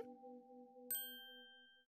soon.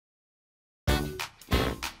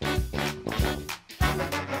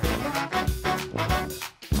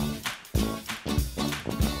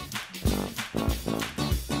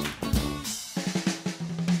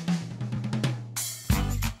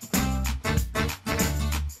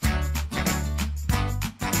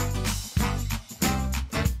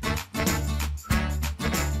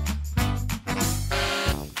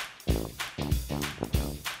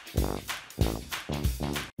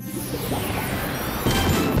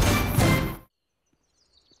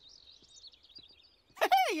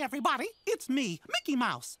 Hey, everybody, it's me, Mickey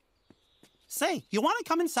Mouse. Say, you want to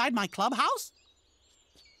come inside my clubhouse?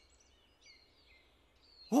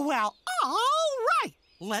 Well, all right,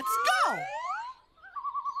 let's go.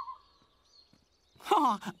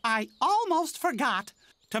 Oh, I almost forgot.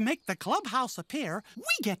 To make the clubhouse appear, we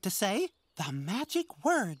get to say the magic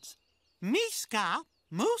words. Miska,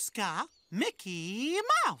 Mooska, Mickey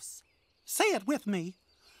Mouse. Say it with me.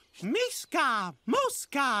 Miska,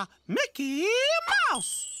 Mooska, Mickey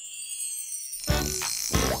Mouse.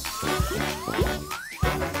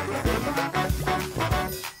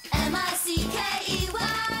 M-I-C-K-E-Y-M-O-U-S-E.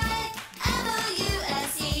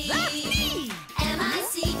 That's me.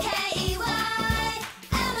 M-I-C-K-E-Y-M-O-U-S-E.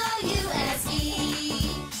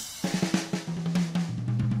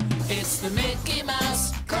 It's the Mickey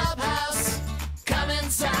Mouse Clubhouse. Come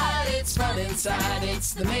inside, it's fun inside.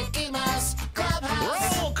 It's the Mickey Mouse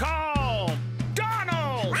Clubhouse. Roll call!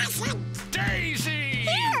 Donald! Daisy!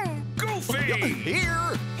 Here. Goofy!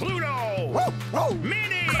 Here! Pluto! Whoa, whoa!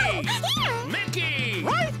 Minnie! Here. Mickey!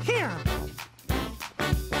 Right here.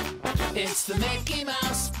 It's the Mickey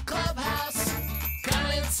Mouse Clubhouse.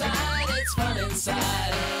 Come inside, it's fun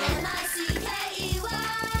inside. M-I-C-K-E-Y-M-O-U-S-E.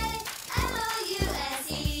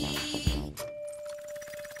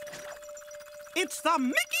 It's the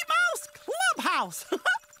Mickey Mouse Clubhouse.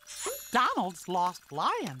 Donald's lost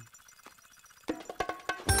lion.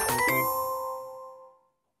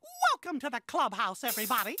 Welcome to the clubhouse,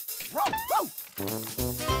 everybody. Whoa, whoa!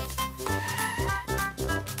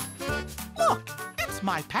 Look, it's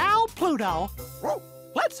my pal Pluto. Whoa!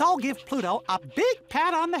 Let's all give Pluto a big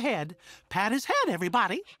pat on the head. Pat his head,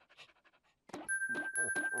 everybody.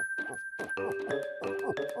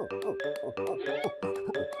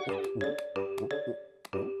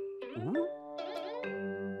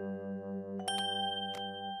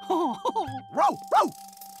 Row, row!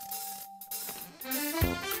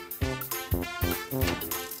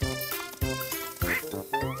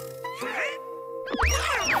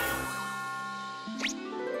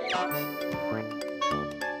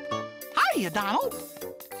 Hiya, Donald.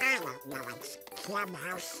 I don't know what's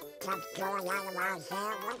clubhouse stuff going on around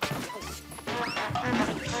here.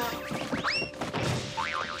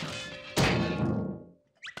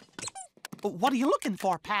 What are you looking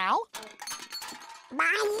for, pal?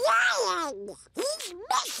 My lion! He's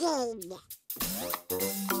missing!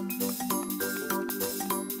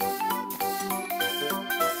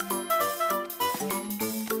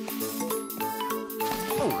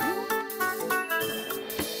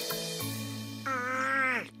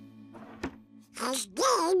 His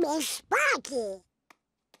name is Sparky.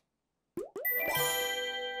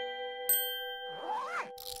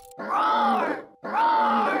 Roar!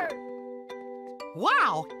 Roar!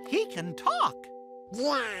 Wow, he can talk.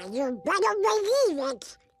 Yeah, you better believe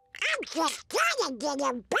it. I'm just gonna get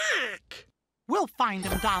him back. We'll find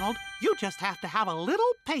him, Donald. You just have to have a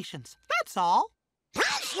little patience. That's all.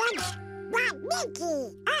 Patience? Not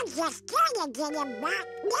Mickey. I'm just gonna get him back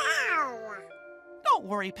now. Don't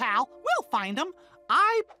worry, pal. We'll find him.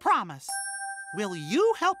 I promise. Will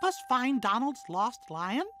you help us find Donald's lost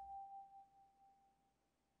lion?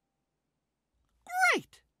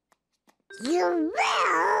 Great! You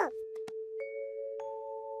will?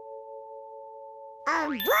 Oh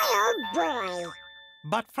boy, oh boy.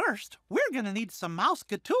 But first, we're gonna need some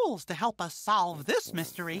Mouse-Ka-Tools to help us solve this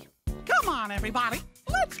mystery. Come on, everybody.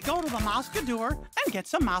 Let's go to the Mouse-Ka-Doer and get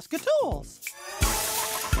some Mouse-Ka-Tools.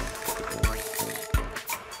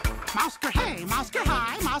 Mouse-Ka-Hey,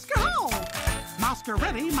 Mouse-Ka-Hi, Mouse-Ka-Ho.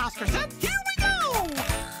 Mouse-Ka-Ready, Mouse-Ka-Set, here we go!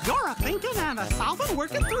 You're a thinking and a solving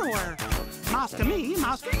working through her. Mouse-Ka-Me,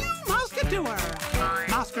 Mouse-Ka-You, Mouse-Ka-Doer.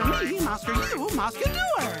 Mouse-Ka-Me, Mouse-Ka-You,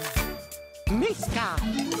 Mouse-Ka-Doer. Miska,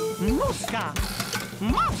 Mooska,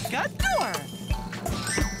 Mouse-Ka-Doer.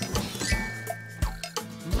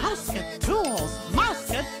 Mouse-Ka-Tools,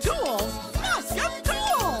 Mouse-Ka-Tools, Mouse-Ka-Tools.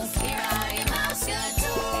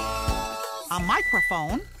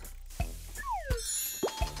 microphone,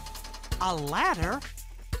 a ladder,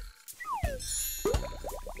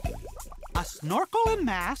 a snorkel and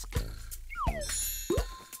mask,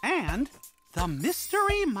 and the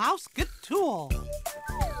mystery mouse tool.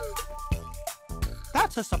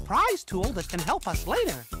 That's a surprise tool that can help us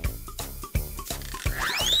later.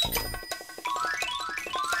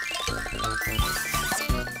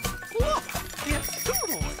 Look, it's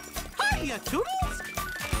Toodles. Hiya, Toodles.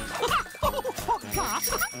 Oh, gosh.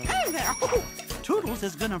 Hey there. Toodles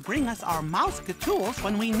is going to bring us our mouse tools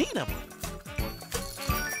when we need them.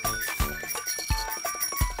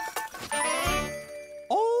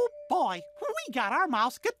 Oh, boy. We got our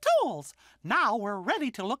mouse tools. Now we're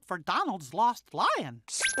ready to look for Donald's lost lion.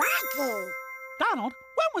 Sparky! Donald,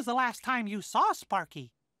 when was the last time you saw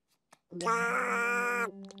Sparky? I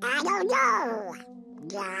don't know.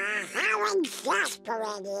 How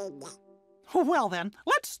exasperated. Well then,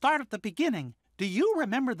 let's start at the beginning. Do you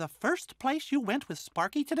remember the first place you went with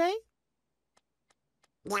Sparky today?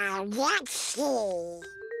 Now let's see.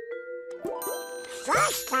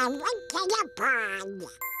 First I went to the pond.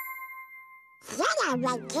 Then I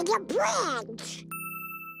went to the bridge.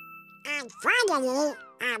 And finally,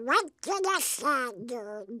 I went to the sand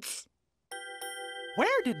dunes.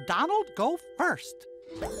 Where did Donald go first?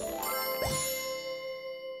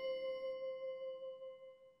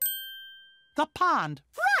 The pond,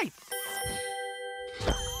 right!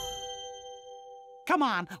 Come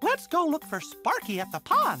on, let's go look for Sparky at the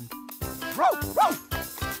pond. Row, row!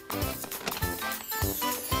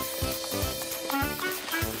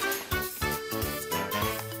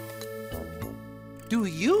 Do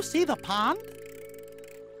you see the pond?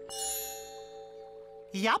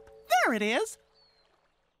 Yup, there it is.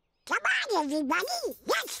 Come on, everybody.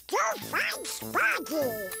 Let's go find Sparky.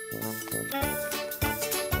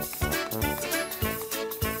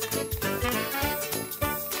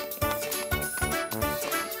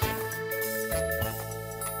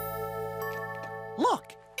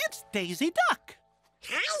 Look, it's Daisy Duck.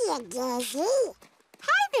 Hiya, Daisy.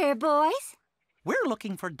 Hi there, boys. We're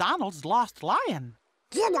looking for Donald's lost lion.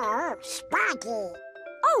 You know, Sparky.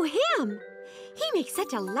 Oh, him. He makes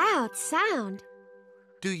such a loud sound.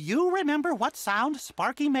 Do you remember what sound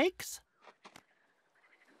Sparky makes?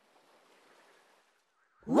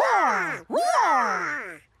 Roar!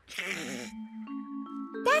 Roar!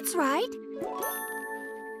 That's right.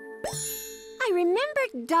 I remember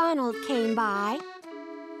Donald came by.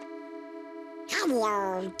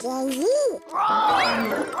 Hello, Daisy.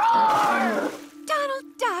 Roar! Roar! Donald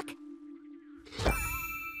Duck.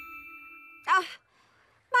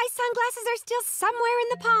 My sunglasses are still somewhere in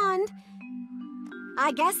the pond.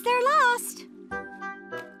 I guess they're lost.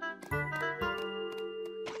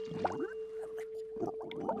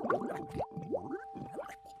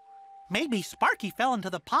 Maybe Sparky fell into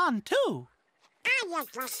the pond, too. I look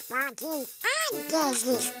for Sparky and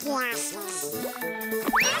Daisy's glasses.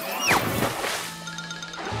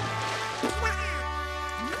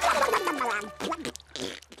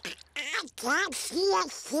 I can't see a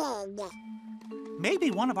thing.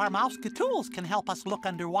 Maybe one of our mouse tools can help us look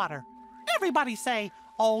underwater. Everybody say,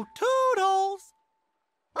 "Oh, Toodles!"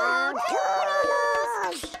 Oh,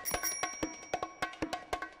 Toodles!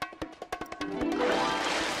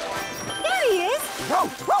 There he is! Whoa,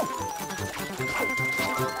 whoa!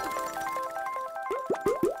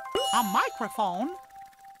 A microphone,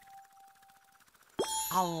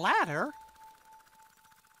 a ladder,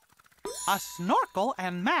 a snorkel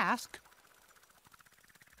and mask,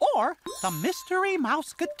 or the mystery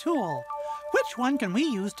mouse tool. Which one can we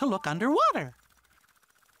use to look underwater?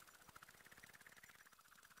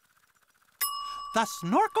 The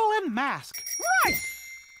snorkel and mask. Right!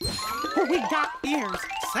 We got ears.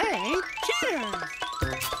 Say cheers!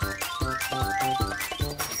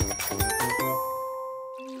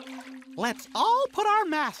 Let's all put our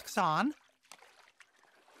masks on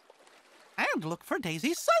and look for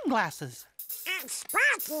Daisy's sunglasses. And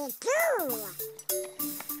Sparky, too.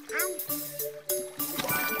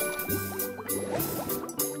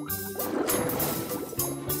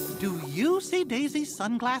 Do you see Daisy's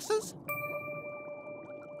sunglasses?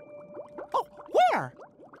 Oh, where?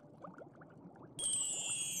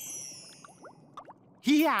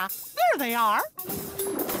 Yeah, there they are.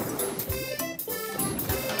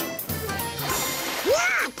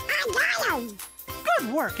 Look, I got them.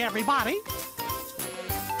 Good work, everybody.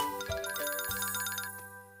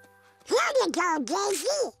 Here you go,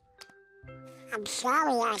 Daisy. I'm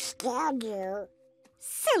sorry I scared you.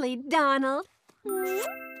 Silly Donald.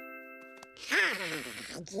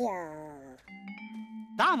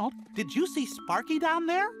 Donald, did you see Sparky down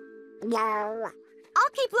there? No. I'll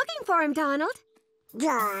keep looking for him, Donald.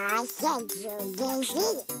 Oh, thank you,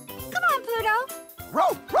 Daisy. Come on, Pluto.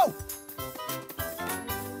 Row, row!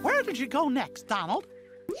 Where did you go next, Donald?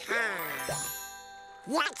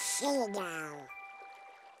 Let's see now.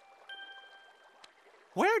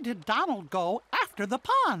 Where did Donald go after the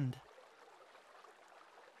pond?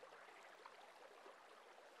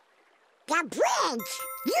 The bridge!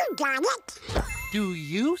 You got it! Do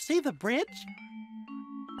you see the bridge?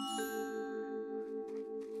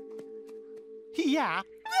 Yeah,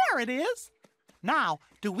 there it is. Now,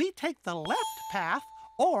 do we take the left path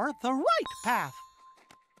or the right path?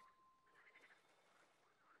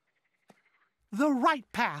 The right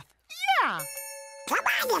path. Yeah! Come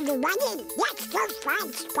on, everybody. Let's go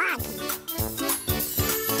find Sparky.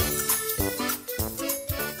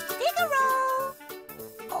 Figaro!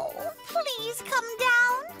 Oh, please come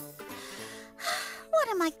down. What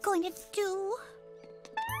am I going to do?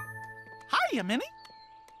 Hiya, Minnie.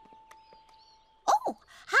 Oh,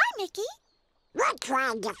 hi, Mickey. We're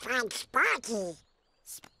trying to find Sparky.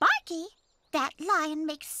 Sparky? That lion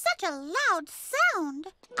makes such a loud sound.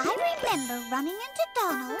 I remember running into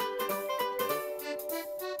Donald.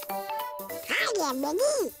 Hiya,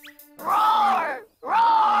 Minnie. Roar!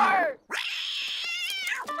 Roar!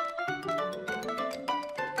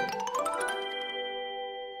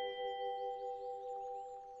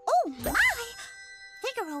 Oh, my!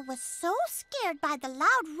 Figaro was so scared by the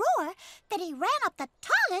loud roar that he ran up the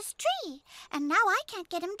tallest tree, and now I can't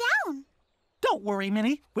get him down. Don't worry,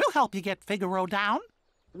 Minnie. We'll help you get Figaro down.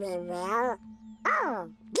 We will? Oh,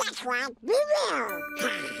 that's right, we will.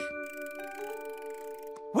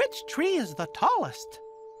 Which tree is the tallest?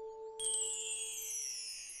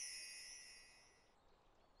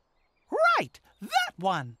 Right, that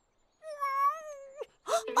one.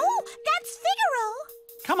 Oh, that's Figaro!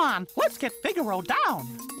 Come on, let's get Figaro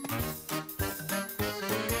down.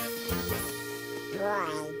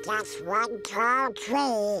 Boy, that's one tall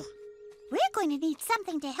tree. We're going to need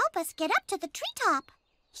something to help us get up to the treetop.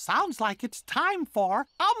 Sounds like it's time for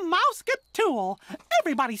a mouse-get-tool.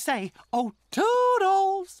 Everybody say, oh,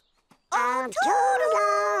 toodles. Oh,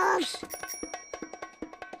 toodles!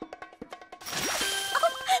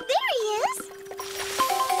 Oh, there he is!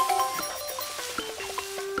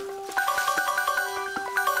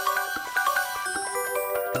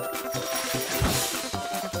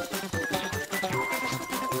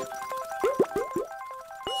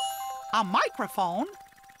 A microphone,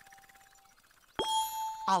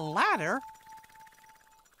 a ladder,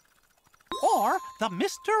 or the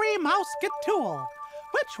mystery mouse-get-tool.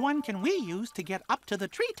 Which one can we use to get up to the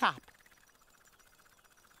treetop?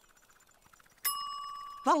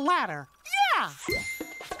 The ladder. Yeah!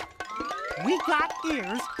 We got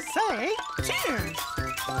ears. Say cheers.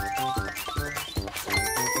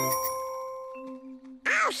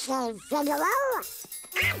 I'll say Figaro.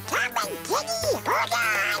 I'm coming, Kitty. Hold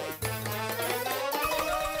on.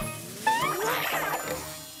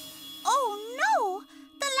 Oh, no!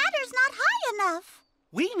 The ladder's not high enough.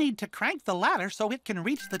 We need to crank the ladder so it can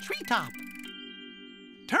reach the treetop.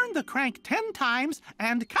 Turn the crank 10 times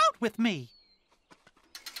and count with me.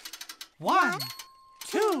 1,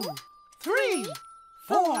 2, 3,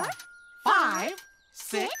 4, 5,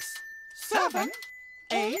 6, 7,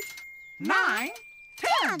 8, 9,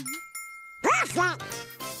 10. Perfect.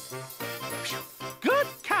 Good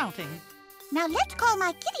counting. Now let's call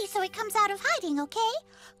my kitty so he comes out of hiding, okay?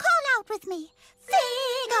 Call out with me.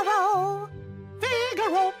 Figaro!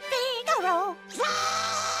 Figaro! Figaro!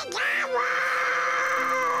 Figaro!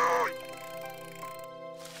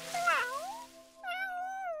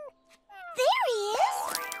 There he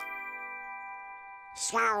is!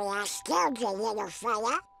 Sorry I scared you, little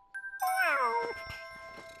fella.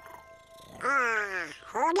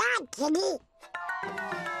 Hold on, Kitty.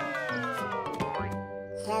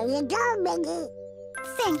 Here you go, Minnie.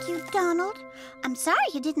 Thank you, Donald. I'm sorry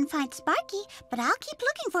you didn't find Sparky, but I'll keep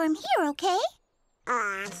looking for him here, okay?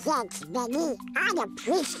 Thanks, Minnie. I'd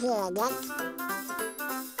appreciate it.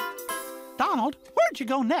 Donald, where'd you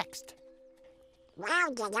go next? Where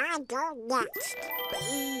did I go next?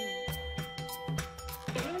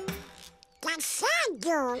 The sand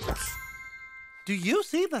dunes. Do you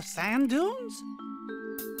see the sand dunes?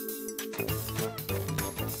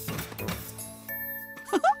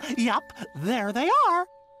 Yup, there they are.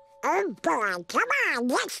 Oh, boy, come on,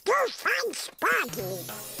 let's go find Sparky.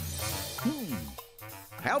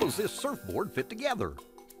 How does this surfboard fit together?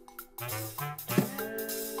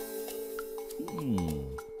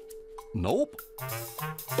 Nope.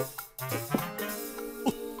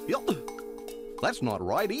 Yep. That's not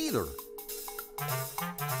right either.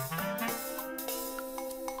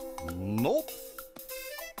 Nope.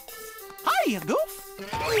 Hiya, Goof.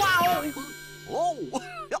 Wow! Oh,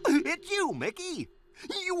 it's you, Mickey.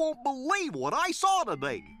 You won't believe what I saw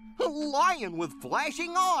today. A lion with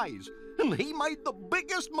flashing eyes. And he made the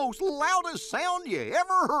biggest, most loudest sound you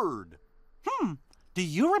ever heard. Do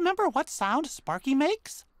you remember what sound Sparky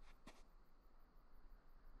makes?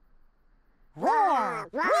 Roar!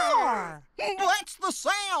 Roar! That's the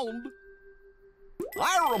sound.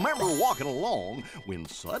 I remember walking along when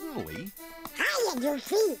suddenly... Hiya,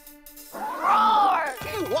 Goofy. Roar!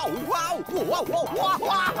 Whoa, whoa, whoa, whoa, whoa,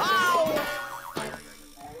 whoa!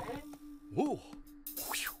 Whoa.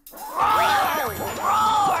 Roar!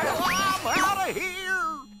 Roar! I'm out of here!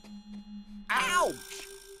 Ouch!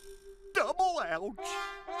 Double ouch!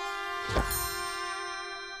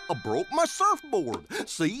 I broke my surfboard.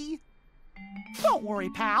 See? Don't worry,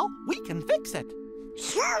 pal. We can fix it.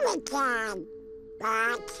 Sure we can.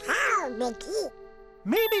 But how, Mickey?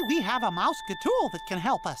 Maybe we have a mouse tool that can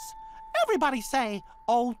help us. Everybody say,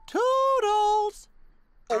 "Oh, toodles!"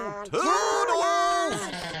 Oh, toodles!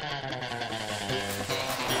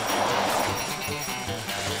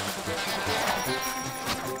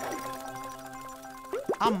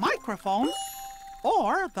 A microphone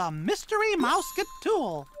or the mystery mouse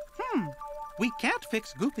tool. We can't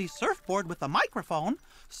fix Goofy's surfboard with a microphone,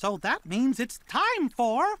 so that means it's time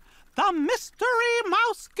for the mystery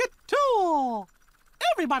mouse tool.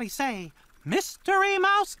 Everybody say, mystery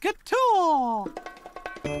mouse tool.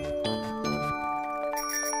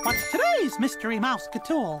 What's today's mystery mouse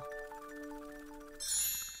tool?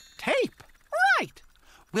 Tape. Right.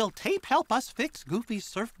 Will tape help us fix Goofy's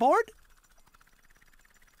surfboard?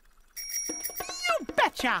 You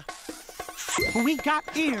betcha! We got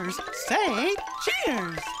ears. Say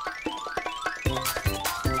cheers!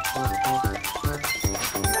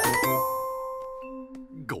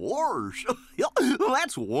 Gosh,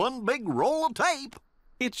 that's one big roll of tape.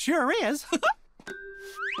 It sure is. I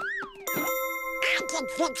can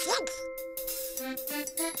fix it.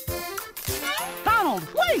 Donald,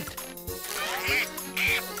 wait!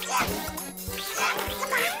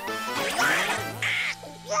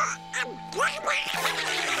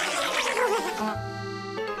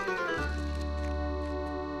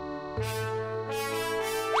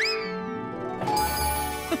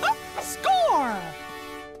 Score!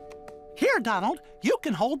 Here, Donald, you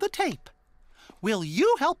can hold the tape. Will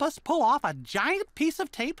you help us pull off a giant piece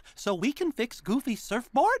of tape so we can fix Goofy's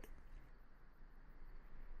surfboard?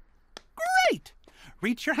 Great!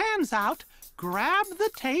 Reach your hands out, grab the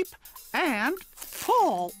tape, and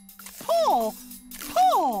pull, pull,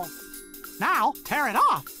 pull. Now, tear it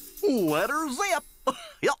off. Let her zip.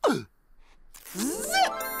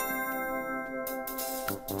 Zip!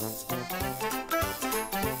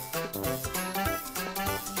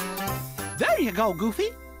 There you go, Goofy.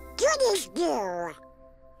 Good as new.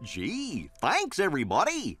 Gee, thanks,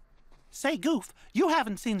 everybody. Say, Goof, you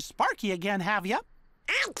haven't seen Sparky again, have you?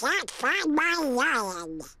 I can't find my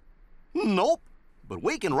lion. Nope, but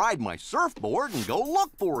we can ride my surfboard and go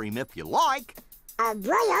look for him if you like. A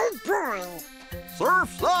royal boy.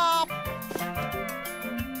 Surf's up!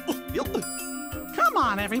 Come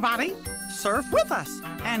on, everybody. Surf with us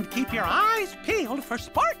and keep your eyes peeled for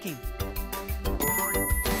Sparky.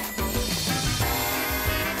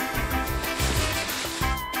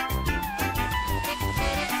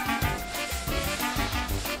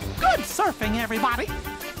 Good surfing, everybody.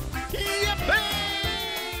 Yippee!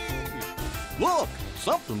 Look,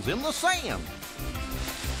 something's in the sand.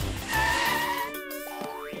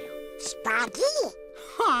 Sparky?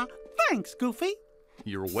 Huh, thanks, Goofy.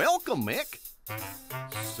 You're welcome, Mick.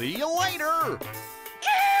 See you later.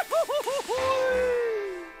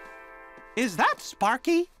 Is that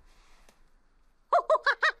Sparky?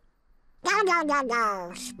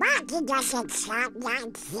 No. Sparky doesn't sound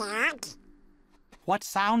like that. What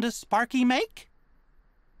sound does Sparky make?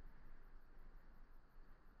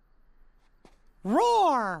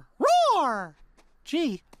 Roar! Roar!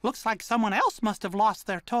 Gee, looks like someone else must have lost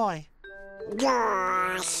their toy.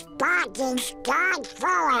 Sparky's gone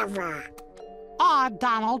forever. Aw,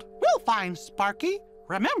 Donald, we'll find Sparky.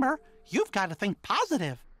 Remember, you've got to think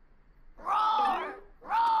positive. Roar!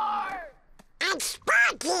 Roar! It's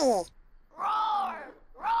Sparky. Roar!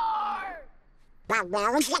 Roar! But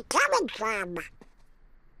where is it coming from?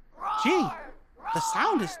 Gee, the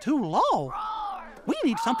sound is too low. We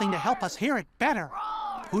need something to help us hear it better.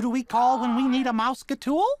 Who do we call when we need a mouse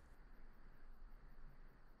tool?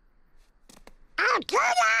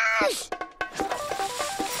 Outdoors!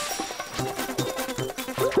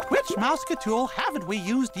 Which mouse tool haven't we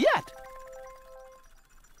used yet?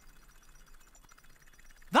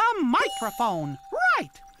 The microphone!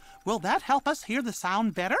 Right! Will that help us hear the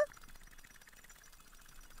sound better?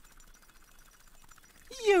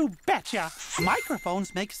 You betcha!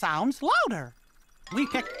 Microphones make sounds louder. We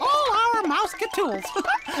picked all our mouse-ka-tools.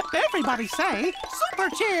 Everybody say, super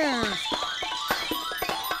cheers!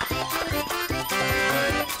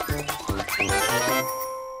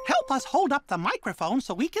 Help us hold up the microphone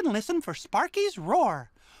so we can listen for Sparky's roar.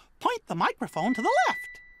 Point the microphone to the left.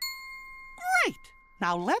 Great!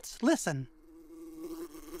 Now let's listen.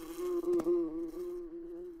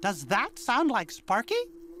 Does that sound like Sparky?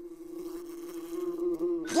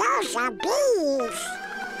 Those are bees.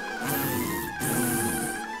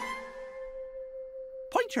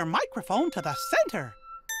 Point your microphone to the center.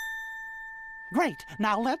 Great.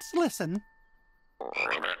 Now let's listen.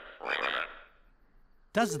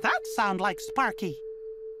 Does that sound like Sparky?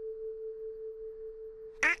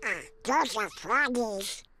 Those are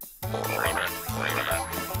froggies.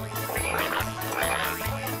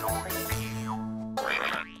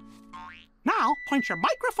 Now point your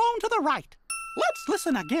microphone to the right. Let's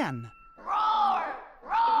listen again. Roar!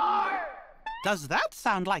 Roar! Does that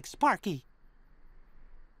sound like Sparky?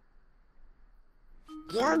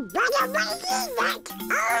 You better believe it!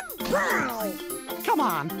 Oh boy! Come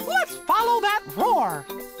on, let's follow that roar.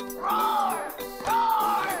 Roar!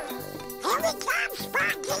 Roar! Here we come,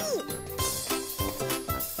 Sparky!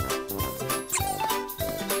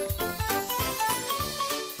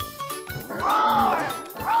 Roar!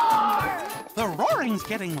 Roar! The roaring's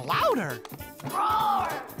getting louder. Roar!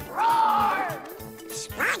 Roar!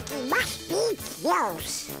 Sparky must be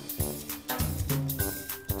close.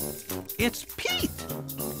 It's Pete.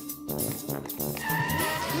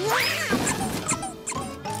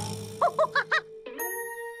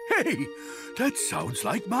 Hey, that sounds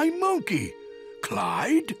like my monkey.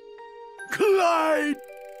 Clyde? Clyde!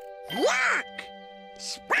 Look!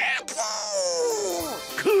 Sparky!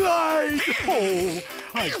 Clyde! Oh,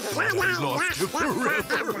 I thought I lost you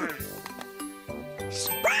forever.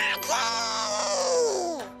 Sparky!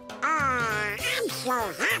 Oh, I'm so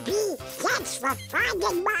happy. Thanks for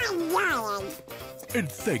finding my lion. And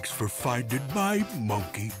thanks for finding my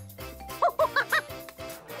monkey.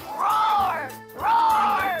 Roar!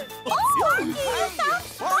 Roar! Sparky, you found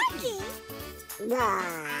Sparky.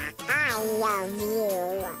 I love you.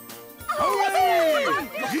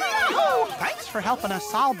 Oh, thanks for helping us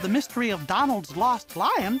solve the mystery of Donald's lost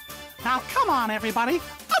lion. Now come on, everybody,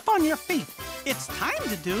 up on your feet. It's time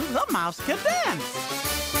to do the Mouse-ka dance.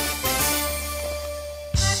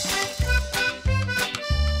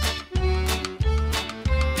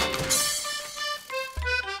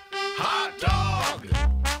 Hot dog!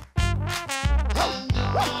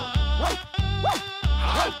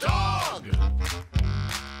 Hot dog!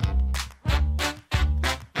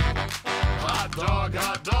 Hot dog,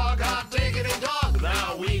 hot dog, hot diggity dog.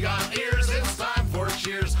 Now we got ears, it's time for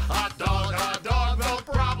cheers. Hot dog, no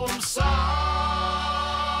problem solved.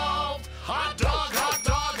 Hot dog,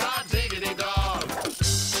 hot diggity dog.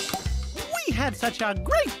 We had such a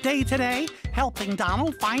great day today, helping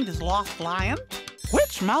Donald find his lost lion.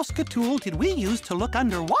 Which Mouse-ka tool did we use to look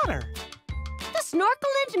underwater? The snorkel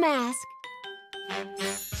and mask.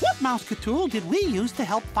 What Mouse-ka tool did we use to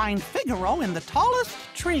help find Figaro in the tallest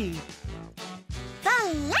tree?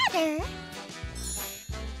 The ladder.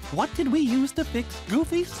 What did we use to fix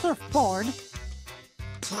Goofy's surfboard?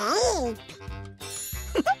 Tape.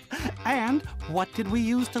 And what did we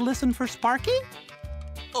use to listen for Sparky?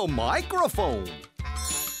 A microphone.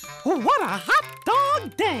 What a hot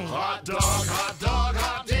dog day! Hot dog,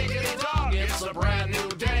 diggity dog. It's a brand new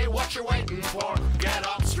day. What you waiting for? Get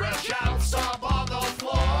up, stretch out, stomp on the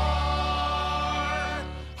floor.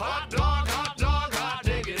 Hot dog,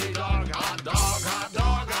 diggity dog. Hot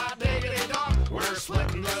dog, diggity dog. We're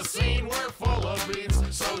splitting the scene. We're full of beans.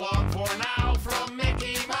 So long for now from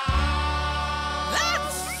Mickey Mouse.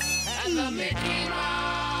 That's and the Mickey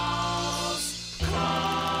Mouse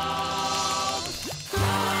Club.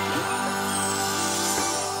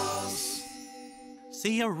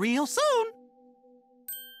 See you real soon.